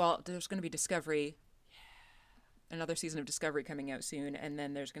to be, there's going to be Discovery, another season of Discovery coming out soon, and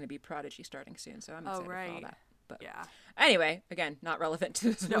then there's going to be Prodigy starting soon, so I'm excited for all that. But anyway, again, not relevant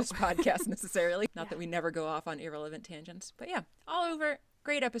to this podcast necessarily. Not that we never go off on irrelevant tangents. But yeah, all over,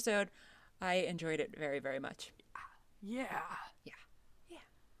 great episode. I enjoyed it very, very much. Yeah.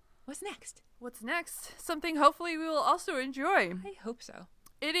 What's next? What's next? Something hopefully we will also enjoy. I hope so.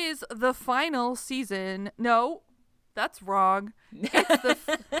 It is the final season. No, that's wrong. It's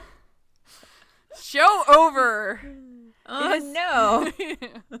the show over. Oh, no.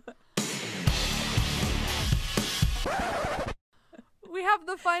 We have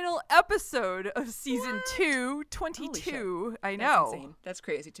the final episode of season 2, 22. I know. That's insane. That's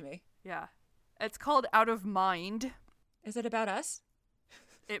crazy to me. Yeah. It's called Out of Mind. Is it about us?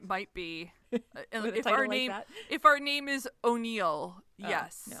 It might be. If our name is O'Neill,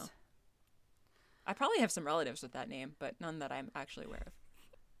 yes. No. I probably have some relatives with that name, but none that I'm actually aware of.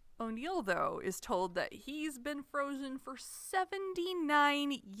 O'Neill, though, is told that he's been frozen for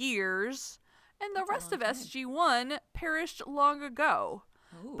 79 years, and the rest of SG-1 perished long ago.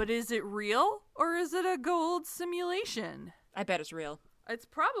 Ooh. But is it real, or is it a gold simulation? I bet it's real. It's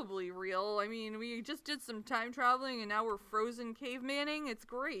probably real. I mean, we just did some time traveling, and now we're frozen cavemaning. It's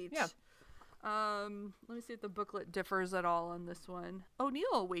great. Yeah. Let me see if the booklet differs at all on this one.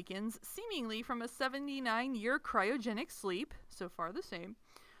 O'Neill awakens, seemingly from a 79-year cryogenic sleep, so far the same,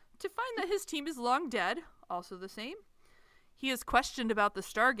 to find that his team is long dead, also the same. He is questioned about the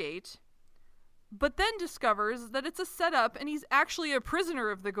Stargate, but then discovers that it's a setup and he's actually a prisoner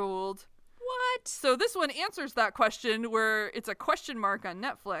of the Goa'uld. What? So this one answers that question, where it's a question mark on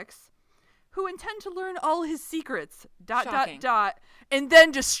Netflix. Who intend to learn all his secrets, ... and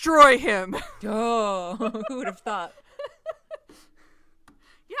then destroy him. Oh, who would have thought?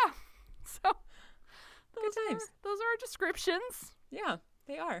 Yeah. So Good times. those are our descriptions. Yeah,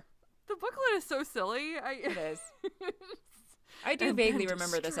 they are. The booklet is so silly. It is. I do And vaguely then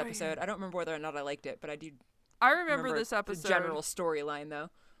remember this destroy episode. I don't remember whether or not I liked it, but I do I remember this the episode. general storyline, though.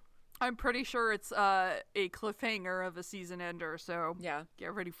 I'm pretty sure it's a cliffhanger of a season ender, so Yeah.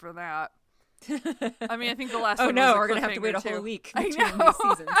 get ready for that. I mean, I think the last Oh one no, was a we're gonna have to wait a cliffhanger, whole too. week I between know. these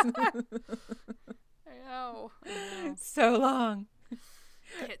seasons. I know. So long.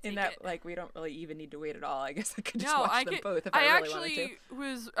 Can't take In that, it. like, we don't really even need to wait at all. I guess I could just No, watch I them could, both if I I really wanted to.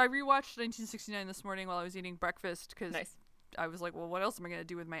 actually I rewatched 1969 this morning while I was eating breakfast because Nice. I was like, well, what else am I gonna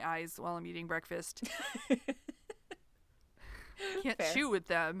do with my eyes while I'm eating breakfast? Can't Fair. chew with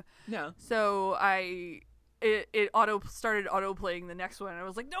them. No. So it started auto playing the next one. And I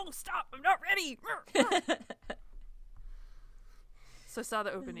was like, no, stop! I'm not ready. So I saw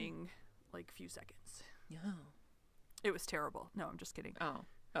the opening like few seconds. No. It was terrible. No, I'm just kidding. Oh.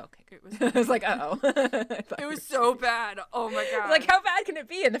 Okay. It was. I was like, uh-oh. It was so bad. Oh my god. Like, how bad can it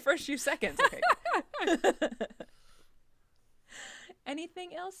be in the first few seconds? Okay.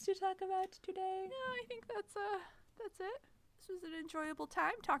 Anything else to talk about today? No, I think that's it. This was an enjoyable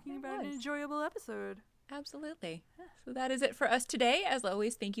time talking about an was. enjoyable episode. Absolutely. So that is it for us today. As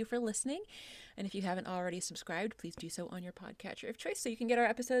always, thank you for listening. And if you haven't already subscribed, please do so on your podcatcher of choice so you can get our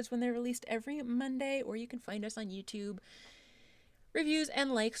episodes when they're released every Monday, or you can find us on YouTube. Reviews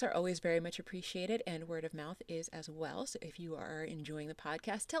and likes are always very much appreciated, and word of mouth is as well. So if you are enjoying the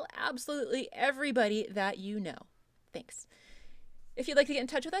podcast, tell absolutely everybody that you know. Thanks. If you'd like to get in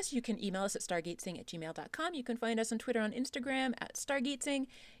touch with us, you can email us at stargatesing@gmail.com. You can find us on Twitter and Instagram at stargatesing.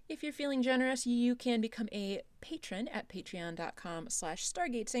 If you're feeling generous, you can become a patron at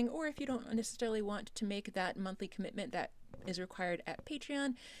patreon.com/stargatesing. Or if you don't necessarily want to make that monthly commitment that is required at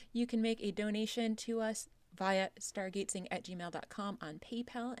Patreon, you can make a donation to us via stargatesing@gmail.com on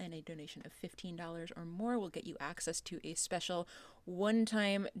PayPal, and a donation of $15 or more will get you access to a special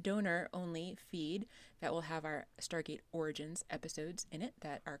one-time donor-only feed that will have our Stargate Origins episodes in it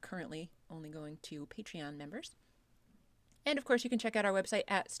that are currently only going to Patreon members. And of course, you can check out our website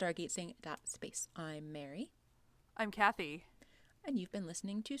at stargatesing.space. I'm Mary. I'm Kathy. And you've been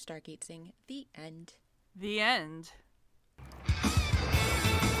listening to Stargatesing, the end. The end.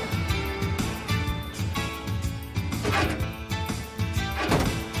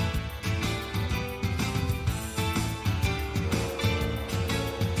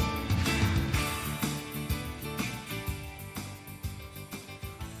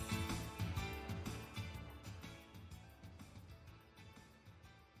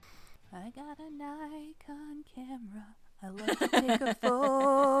 I got a Nikon camera. I love to take a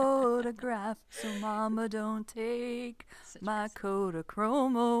photograph, so mama don't take my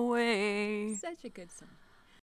Kodachrome away. Such a good song.